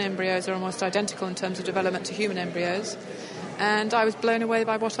 because chicken embryos are almost identical in terms of development to human embryos. And I was blown away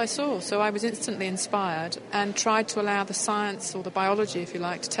by what I saw, so I was instantly inspired and tried to allow the science, or the biology, if you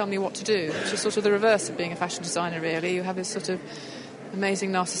like, to tell me what to do, which is sort of the reverse of being a fashion designer, really. You have this sort of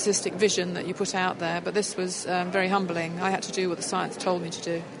amazing narcissistic vision that you put out there, but this was very humbling. I had to do what the science told me to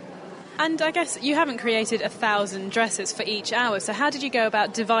do. And I guess you haven't created 1,000 dresses for each hour, so how did you go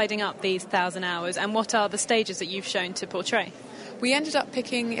about dividing up these 1,000 hours, and what are the stages that you've shown to portray? We ended up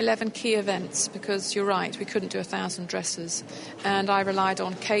picking 11 key events because, you're right, we couldn't do 1,000 dresses. And I relied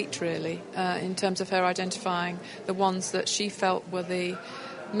on Kate, really, in terms of her identifying the ones that she felt were the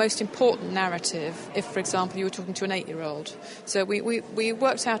most important narrative if, for example, you were talking to an 8-year-old. So we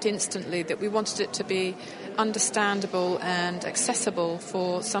worked out instantly that we wanted it to be understandable and accessible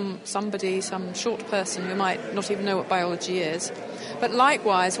for some short person who might not even know what biology is. But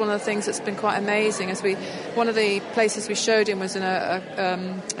likewise, one of the things that's been quite amazing is one of the places we showed him was in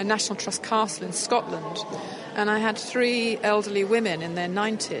a National Trust castle in Scotland, and I had 3 elderly women in their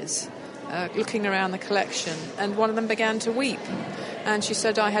 90s looking around the collection, and one of them began to weep. And she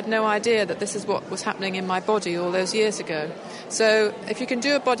said, I had no idea that this is what was happening in my body all those years ago. So if you can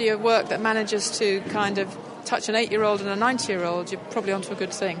do a body of work that manages to kind of touch an 8-year-old and a 90-year-old, you're probably onto a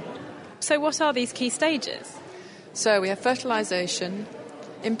good thing. So what are these key stages? So we have fertilisation,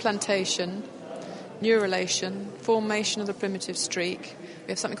 implantation, neurulation, formation of the primitive streak.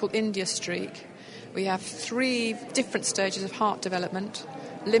 We have something called India streak. We have 3 different stages of heart development,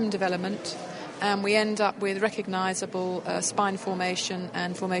 limb development, and we end up with recognisable spine formation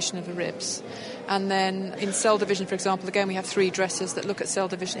and formation of the ribs. And then in cell division, for example, again we have 3 dresses that look at cell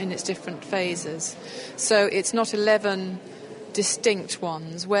division in its different phases. So it's not 11 distinct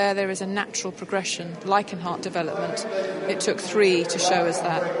ones where there is a natural progression, like in heart development. It took 3 to show us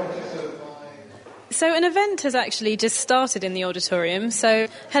that. So an event has actually just started in the auditorium. So,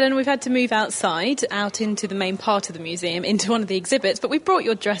 Helen, we've had to move outside, out into the main part of the museum, into one of the exhibits, but we've brought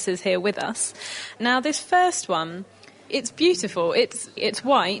your dresses here with us. Now, this first one It's beautiful. It's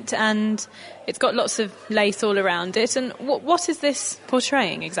white and it's got lots of lace all around it. And what is this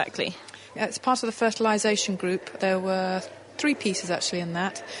portraying exactly? It's part of the fertilisation group. There were 3 pieces actually in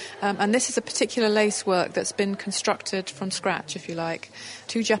that, and this is a particular lace work that's been constructed from scratch, if you like.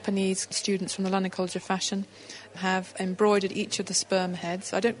 2 Japanese students from the London College of Fashion have embroidered each of the sperm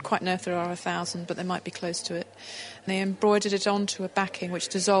heads. I don't quite know if there are 1,000, but they might be close to it. And they embroidered it onto a backing which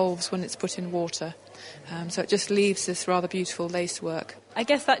dissolves when it's put in water, so it just leaves this rather beautiful lace work. I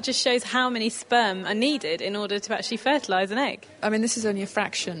guess that just shows how many sperm are needed in order to actually fertilise an egg. I mean, this is only a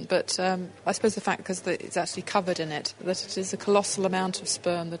fraction, but I suppose the fact, because it's actually covered in it, that it is a colossal amount of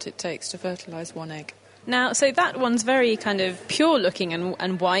sperm that it takes to fertilise one egg. Now, so that one's very kind of pure-looking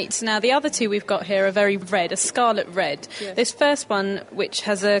and white. Now, the other 2 we've got here are very red, a scarlet red. Yes. This first one, which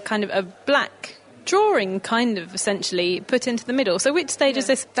has a kind of a black drawing, kind of, essentially, put into the middle. So which stage is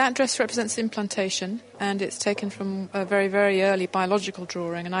this? That dress represents implantation, and it's taken from a very, very early biological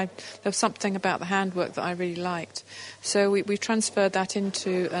drawing, and there was something about the handwork that I really liked. So we transferred that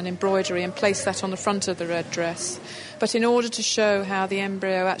into an embroidery and placed that on the front of the red dress. But in order to show how the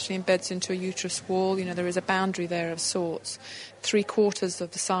embryo actually embeds into a uterus wall, there is a boundary there of sorts. 3/4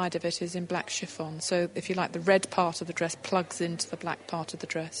 of the side of it is in black chiffon. So, if you like, the red part of the dress plugs into the black part of the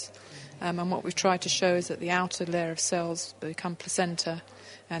dress. And what we've tried to show is that the outer layer of cells become placenta,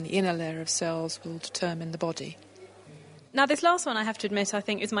 and the inner layer of cells will determine the body. Now, this last one, I have to admit, I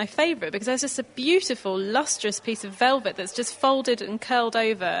think is my favourite, because there's just a beautiful, lustrous piece of velvet that's just folded and curled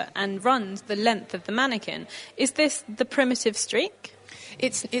over and runs the length of the mannequin. Is this the primitive streak?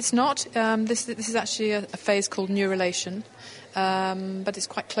 It's not. This is actually a phase called neurulation, but it's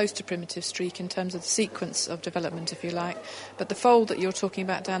quite close to primitive streak in terms of the sequence of development, if you like. But the fold that you're talking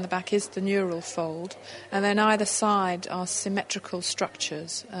about down the back is the neural fold, and then either side are symmetrical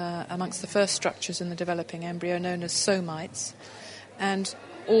structures, amongst the first structures in the developing embryo, known as somites. And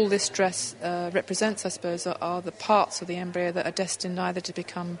all this dress represents, I suppose, are the parts of the embryo that are destined either to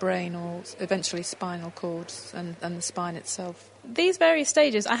become brain or eventually spinal cords and the spine itself. These various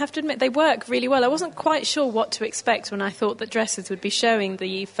stages, I have to admit, they work really well. I wasn't quite sure what to expect when I thought that dresses would be showing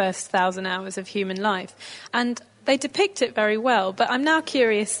the first 1,000 hours of human life. And they depict it very well, but I'm now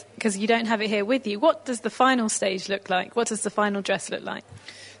curious, because you don't have it here with you, what does the final stage look like? What does the final dress look like?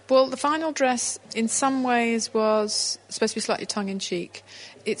 Well, the final dress, in some ways, was supposed to be slightly tongue-in-cheek.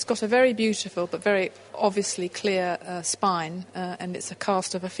 It's got a very beautiful but very obviously clear spine, and it's a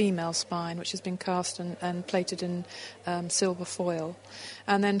cast of a female spine, which has been cast and plated in silver foil.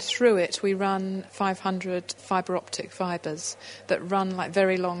 And then through it we run 500 fibre optic fibres that run like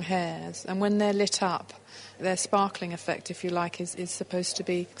very long hairs. And when they're lit up, their sparkling effect, if you like, is supposed to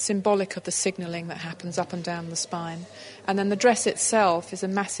be symbolic of the signalling that happens up and down the spine. And then the dress itself is a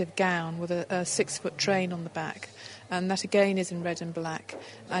massive gown with a 6-foot train on the back. And that again is in red and black,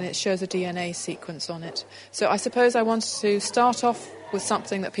 and it shows a DNA sequence on it. So I suppose I wanted to start off with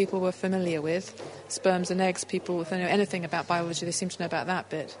something that people were familiar with, sperms and eggs. People, if they know anything about biology, they seem to know about that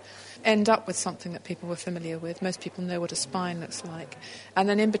bit. End up with something that people were familiar with. Most people know what a spine looks like. And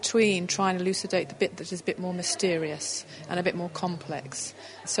then in between, try and elucidate the bit that is a bit more mysterious and a bit more complex.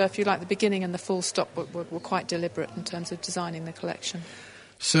 So if you like, the beginning and the full stop were quite deliberate in terms of designing the collection.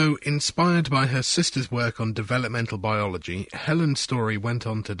 So, inspired by her sister's work on developmental biology, Helen Story went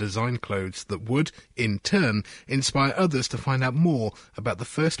on to design clothes that would, in turn, inspire others to find out more about the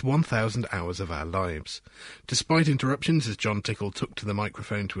first 1,000 hours of our lives. Despite interruptions as John Tickle took to the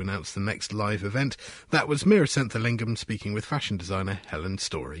microphone to announce the next live event, that was Mira Senthilingam speaking with fashion designer Helen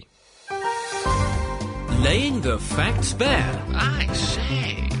Story. Laying the facts bare. I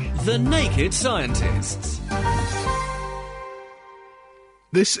say. The Naked Scientists.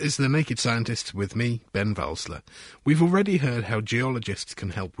 This is The Naked Scientists with me, Ben Valsler. We've already heard how geologists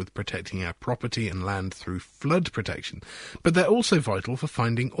can help with protecting our property and land through flood protection, but they're also vital for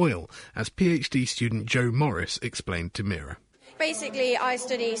finding oil, as PhD student Joe Morris explained to Mira. Basically, I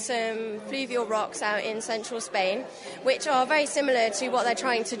study some fluvial rocks out in central Spain, which are very similar to what they're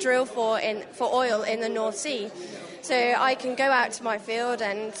trying to drill for oil in the North Sea. So I can go out to my field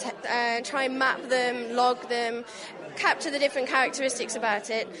and try and map them, log them, capture the different characteristics about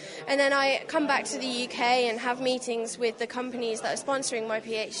it, and then I come back to the UK and have meetings with the companies that are sponsoring my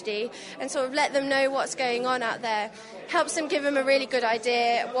PhD and sort of let them know what's going on out there. Helps them give them a really good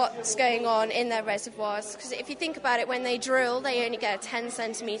idea what's going on in their reservoirs, because if you think about it, when they drill they only get a 10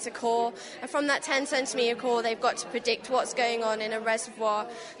 centimetre core, and from that 10 centimetre core they've got to predict what's going on in a reservoir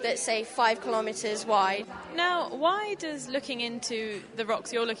that's, say, 5 kilometres wide. Now, why does looking into the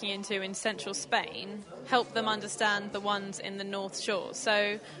rocks you're looking into in central Spain help them understand and the ones in the North Shore.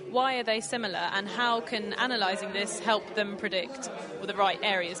 So why are they similar, and how can analysing this help them predict the right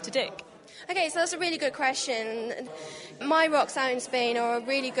areas to dig? Okay, so that's a really good question. My rocks out in Spain are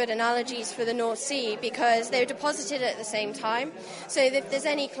really good analogies for the North Sea because they're deposited at the same time. So if there's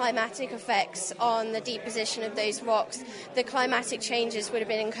any climatic effects on the deposition of those rocks, the climatic changes would have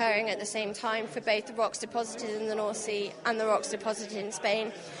been occurring at the same time for both the rocks deposited in the North Sea and the rocks deposited in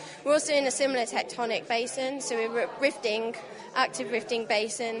Spain. We're also in a similar tectonic basin, so we're active rifting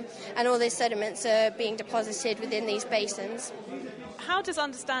basin, and all those sediments are being deposited within these basins. How does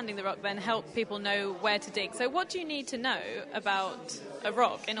understanding the rock then help people know where to dig? So what do you need to know about a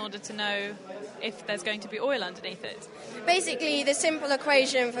rock in order to know if there's going to be oil underneath it? Basically, the simple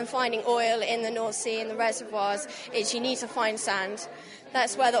equation for finding oil in the North Sea in the reservoirs is you need to find sand.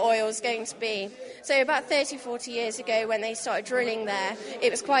 That's where the oil is going to be. So about 30, 40 years ago when they started drilling there, it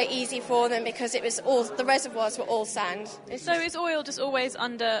was quite easy for them because it was all the reservoirs were all sand. So is oil just always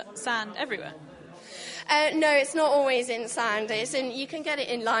under sand everywhere? No, it's not always in sand. You can get it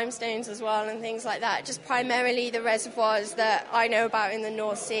in limestones as well and things like that. Just primarily the reservoirs that I know about in the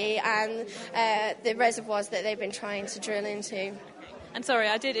North Sea and the reservoirs that they've been trying to drill into. And sorry,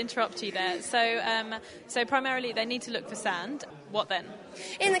 I did interrupt you there. So primarily they need to look for sand. What then?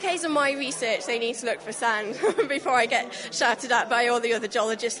 In the case of my research, they need to look for sand before I get shouted at by all the other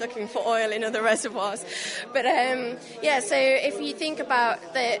geologists looking for oil in other reservoirs. But so if you think about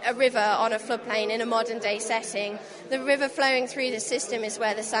a river on a floodplain in a modern day setting, the river flowing through the system is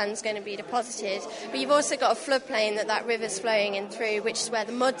where the sand's going to be deposited. But you've also got a floodplain that river's flowing in through, which is where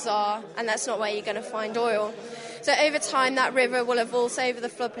the muds are, and that's not where you're going to find oil. So over time, that river will avulse over the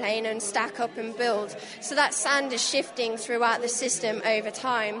floodplain and stack up and build. So that sand is shifting throughout the system over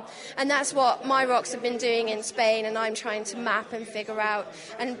time. And that's what my rocks have been doing in Spain, and I'm trying to map and figure out.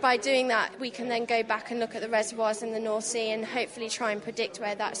 And by doing that, we can then go back and look at the reservoirs in the North Sea and hopefully try and predict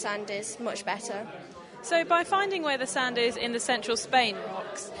where that sand is much better. So by finding where the sand is in the central Spain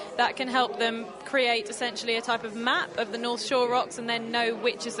rocks, that can help them create essentially a type of map of the North Shore rocks and then know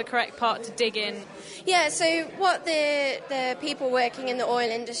which is the correct part to dig in. Yeah, so what the people working in the oil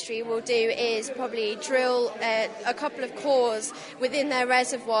industry will do is probably drill a couple of cores within their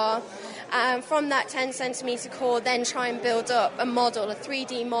reservoir. From that 10 centimetre core, then try and build up a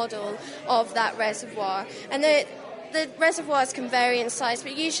 3D model of that reservoir. And the reservoirs can vary in size,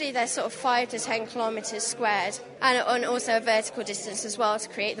 but usually they're sort of 5 to 10 kilometres squared, and also a vertical distance as well to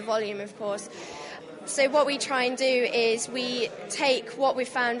create the volume, of course. So what we try and do is we take what we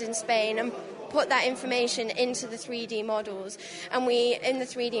found in Spain and put that information into the 3D models. And in the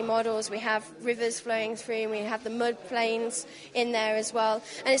 3D models, we have rivers flowing through, and we have the mud plains in there as well.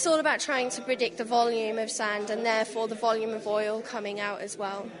 And it's all about trying to predict the volume of sand and therefore the volume of oil coming out as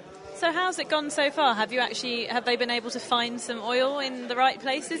well. So how's it gone so far? Have they been able to find some oil in the right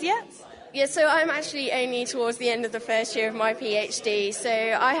places yet? Yeah, so I'm actually only towards the end of the first year of my PhD. So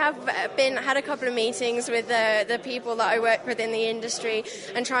I have had a couple of meetings with the people that I work with in the industry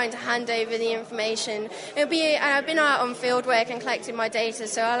and trying to hand over the information. I've been out on field work and collecting my data,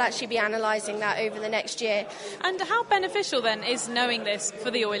 so I'll actually be analysing that over the next year. And how beneficial then is knowing this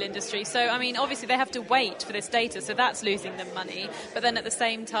for the oil industry? So, I mean, obviously they have to wait for this data, so that's losing them money. But then at the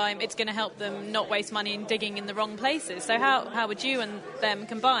same time, it's going to help them not waste money in digging in the wrong places. So how would you and them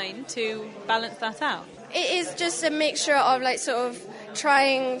combine to balance that out? It is just a mixture of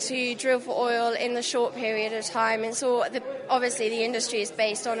trying to drill for oil in the short period of time, and so obviously the industry is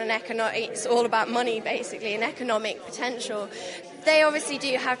based on it's all about money basically, and economic potential. They obviously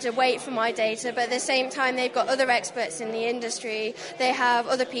do have to wait for my data, but at the same time they've got other experts in the industry. They have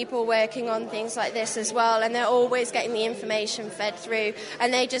other people working on things like this as well, and they're always getting the information fed through,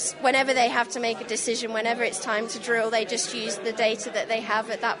 and they just, whenever they have to make a decision, whenever it's time to drill, they just use the data that they have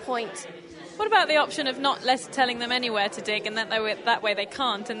at that point. What about the option of not less telling them anywhere to dig, and that way they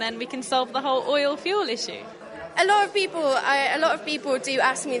can't, and then we can solve the whole oil fuel issue? A lot of people do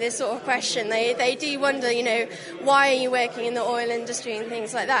ask me this sort of question. They do wonder, why are you working in the oil industry and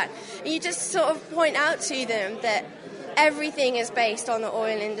things like that. And you just sort of point out to them that everything is based on the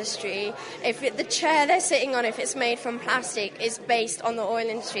oil industry. The chair they're sitting on, if it's made from plastic, is based on the oil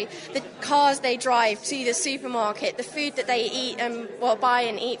industry. The cars they drive to the supermarket, the food that they eat and buy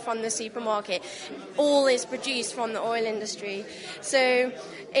and eat from the supermarket, all is produced from the oil industry. So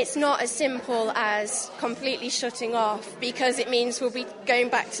it's not as simple as completely shutting off, because it means we'll be going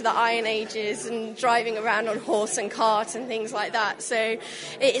back to the Iron Ages and driving around on horse and cart and things like that. So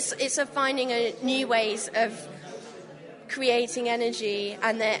it's finding new ways of creating energy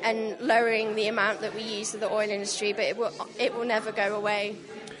and lowering the amount that we use of the oil industry, but it will never go away.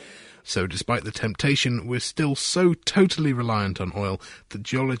 So despite the temptation, we're still so totally reliant on oil that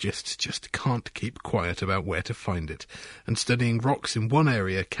geologists just can't keep quiet about where to find it. And studying rocks in one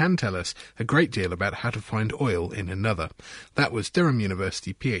area can tell us a great deal about how to find oil in another. That was Durham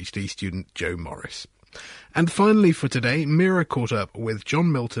University PhD student Joe Morris. And finally for today, Mira caught up with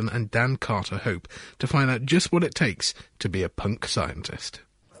John Milton and Dan Carter Hope to find out just what it takes to be a punk scientist.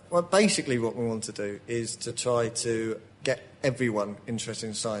 Well, basically what we want to do is to try to get everyone interested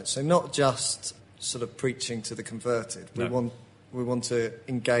in science. So not just sort of preaching to the converted. No. We want to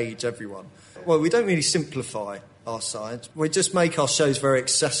engage everyone. Well, we don't really simplify our science. We just make our shows very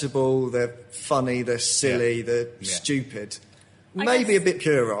accessible. They're funny, they're silly, they're stupid. Maybe a bit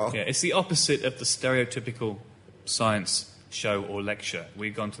puerile. Yeah, it's the opposite of the stereotypical science show or lecture.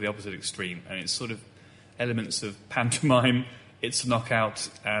 We've gone to the opposite extreme, and it's sort of elements of pantomime, it's a knockout,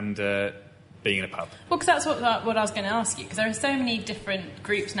 and being in a pub. Well, because that's what I was going to ask you, because there are so many different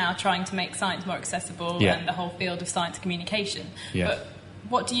groups now trying to make science more accessible and the whole field of science communication. Yeah. But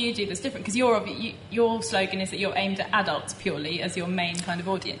what do you do that's different? Because your slogan is that you're aimed at adults purely as your main kind of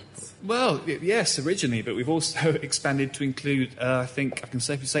audience. Well, yes, originally, but we've also expanded to include, I think I can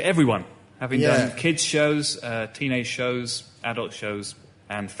safely say, everyone. Having done kids' shows, teenage shows, adult shows,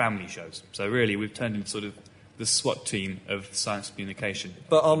 and family shows. So really, we've turned into sort of the SWAT team of science communication.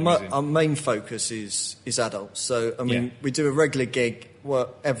 But our main focus is adults. So, I mean, we do a regular gig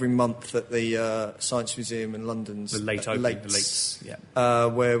every month at the Science Museum in London's... The late opening,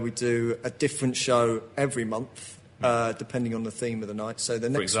 where we do a different show every month, depending on the theme of the night. So the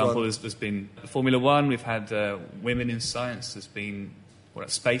next For example, one... there's been Formula One, we've had women in science, there's been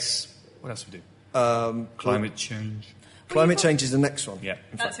space. What else do we do? Climate change. Climate change is the next one. Yeah,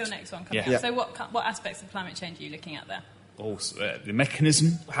 that's your next one coming up. So what aspects of climate change are you looking at there? Also, the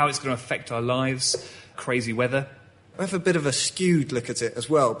mechanism, how it's going to affect our lives, crazy weather. We have a bit of a skewed look at it as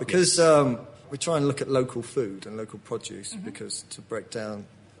well, because we try and look at local food and local produce, because to break down,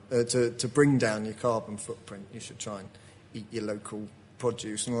 to bring down your carbon footprint, you should try and eat your local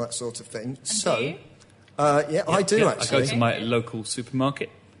produce and all that sort of thing. And do you? I do actually. I go to my local supermarket.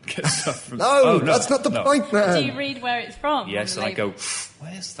 Get stuff from... No, that's not the point, man. Do you read where it's from? Yes, I go,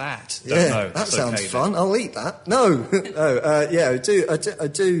 where's that? That sounds fun. I'll eat that. No, I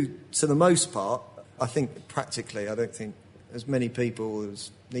do. To the most part, I think practically, I don't think as many people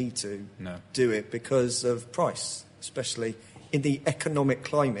as need to do it because of price, especially in the economic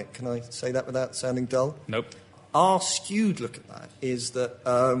climate. Can I say that without sounding dull? Nope. Our skewed look at that is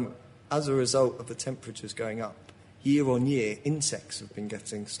that as a result of the temperatures going up, year on year, insects have been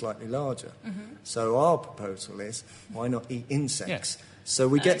getting slightly larger. So our proposal is, why not eat insects? Yes. So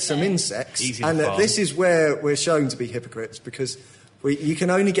we get some insects, and this is where we're shown to be hypocrites, because you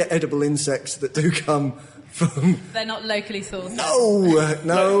can only get edible insects that do come from... They're not locally sourced.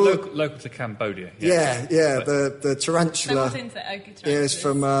 No. Local to Cambodia. The tarantula. So what's insect? It's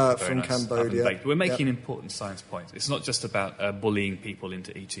from nice. Cambodia. We're making important science points. It's not just about bullying people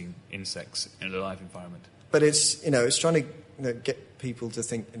into eating insects in a live environment. But it's trying to get people to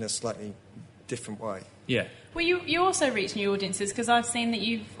think in a slightly different way. Yeah. Well, you also reach new audiences, because I've seen that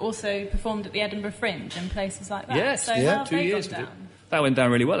you've also performed at the Edinburgh Fringe and places like that. Yes, so how 2 years. Gone down? That went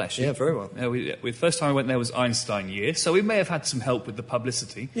down really well, actually. Yeah, very well. The first time I went there was Einstein year, so we may have had some help with the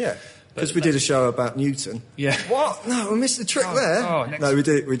publicity. Yeah, because we did a show about Newton. Yeah. What? No, we missed the trick there. No, we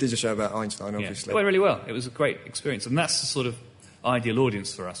did a show about Einstein, obviously. It went really well. It was a great experience, and that's the sort of ideal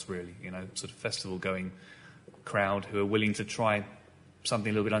audience for us, really. Sort of festival-going crowd who are willing to try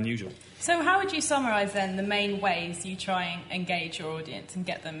something a little bit unusual. So how would you summarise then the main ways you try and engage your audience and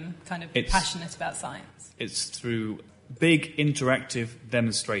get them kind of passionate about science? It's through big interactive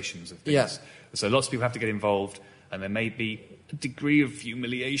demonstrations of things. Yeah. So lots of people have to get involved, and there may be a degree of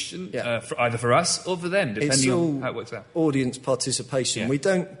humiliation, either for us or for them, depending on how it works out. Audience participation. We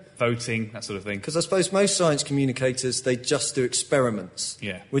don't... Voting, that sort of thing. Because I suppose most science communicators, they just do experiments,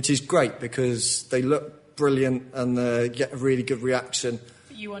 which is great because they look brilliant and they get a really good reaction.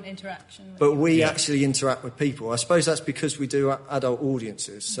 But you want interaction. But we actually interact with people. I suppose that's because we do adult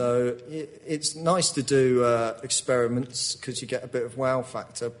audiences. So it's nice to do experiments because you get a bit of wow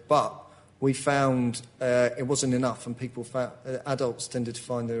factor. But we found it wasn't enough, and people found adults tended to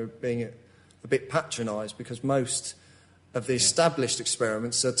find they were being a bit patronised because most of the established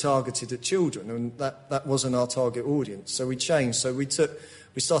experiments are targeted at children, and that wasn't our target audience. So we changed. So we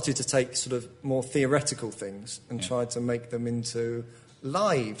started to take sort of more theoretical things and tried to make them into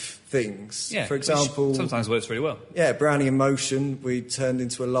live things. Yeah, for example, sometimes works really well. Yeah, Brownie in Motion, we turned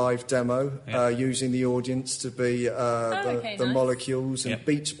into a live demo using the audience to be the molecules and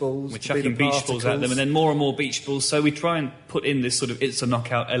beach balls. We're chucking beach balls at them, and then more and more beach balls. So we try and put in this sort of it's a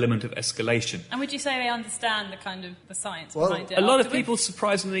knockout element of escalation. And would you say they understand the kind of the science behind it? A lot of people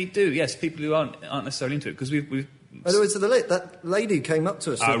surprisingly do. Yes, people who aren't necessarily into it, because we've by the way, that lady came up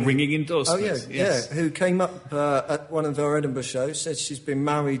to us. Ringing endorsements. Oh, yeah, who came up at one of our Edinburgh shows, said she's been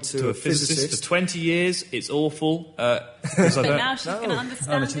married to a physicist for 20 years. It's awful. But now she's going to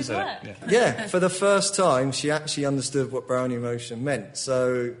understand his work. Yeah, for the first time, she actually understood what Brownie in Motion meant.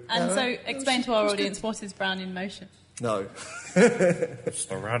 So, explain to our audience, what is Brownie in Motion? No. It's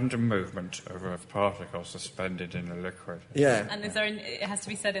the random movement of a particle suspended in a liquid. Yeah. And it has to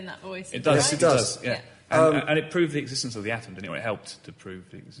be said in that voice. It does. Yes, it does. Yeah. And it proved the existence of the atom, didn't it? It helped to prove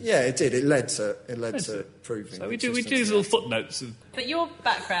the existence. Yeah, it did. It led to proving. So we do these little footnotes. But your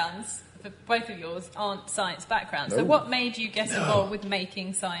backgrounds, for both of yours, aren't science backgrounds. So what made you get involved with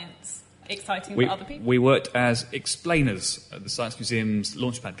making science exciting for other people? We worked as explainers at the Science Museum's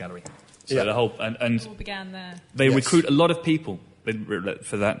Launchpad Gallery. So the whole and it all began there. They recruit a lot of people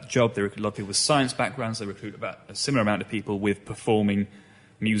for that job. They recruit a lot of people with science backgrounds. They recruit about a similar amount of people with performing,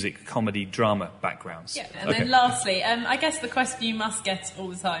 music, comedy, drama backgrounds. Yeah, and then lastly, I guess the question you must get all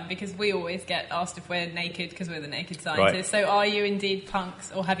the time, because we always get asked if we're naked because we're the naked scientists. Right. So are you indeed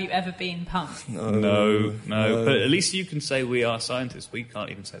punks, or have you ever been punks? No. But at least you can say we are scientists. We can't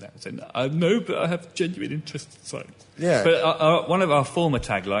even say that. We say, no, but I have genuine interest in science. Yeah. But one of our former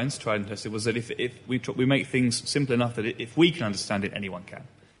taglines, tried and tested, was that if we make things simple enough that if we can understand it, anyone can.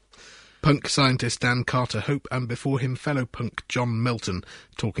 Punk scientist Dan Carter-Hope, and before him fellow punk John Milton,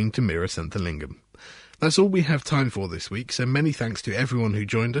 talking to Meera Senthilingam. That's all we have time for this week, so many thanks to everyone who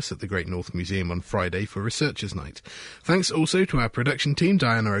joined us at the Great North Museum on Friday for Researchers' Night. Thanks also to our production team,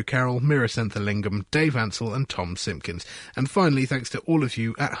 Diana O'Carroll, Meera Senthilingam, Dave Ansell and Tom Simpkins. And finally, thanks to all of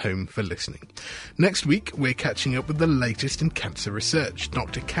you at home for listening. Next week, we're catching up with the latest in cancer research.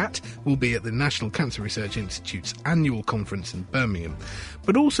 Dr. Cat will be at the National Cancer Research Institute's annual conference in Birmingham.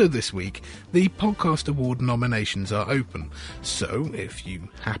 But also this week, the Podcast Award nominations are open. So, if you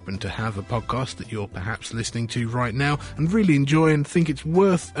happen to have a podcast that you're perhaps listening to right now and really enjoy and think it's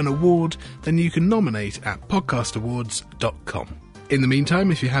worth an award, then you can nominate at podcastawards.com. In the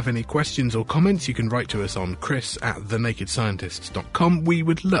meantime, if you have any questions or comments, you can write to us on chris@thenakedscientists.com. We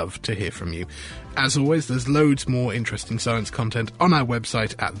would love to hear from you. As always, there's loads more interesting science content on our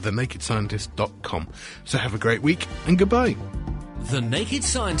website at thenakedscientist.com. So have a great week and goodbye. The Naked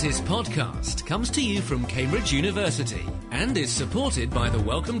Scientist podcast comes to you from Cambridge University and is supported by the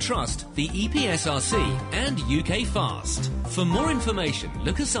Wellcome Trust, the EPSRC and UK FAST. For more information,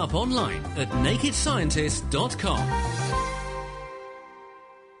 look us up online at nakedscientist.com.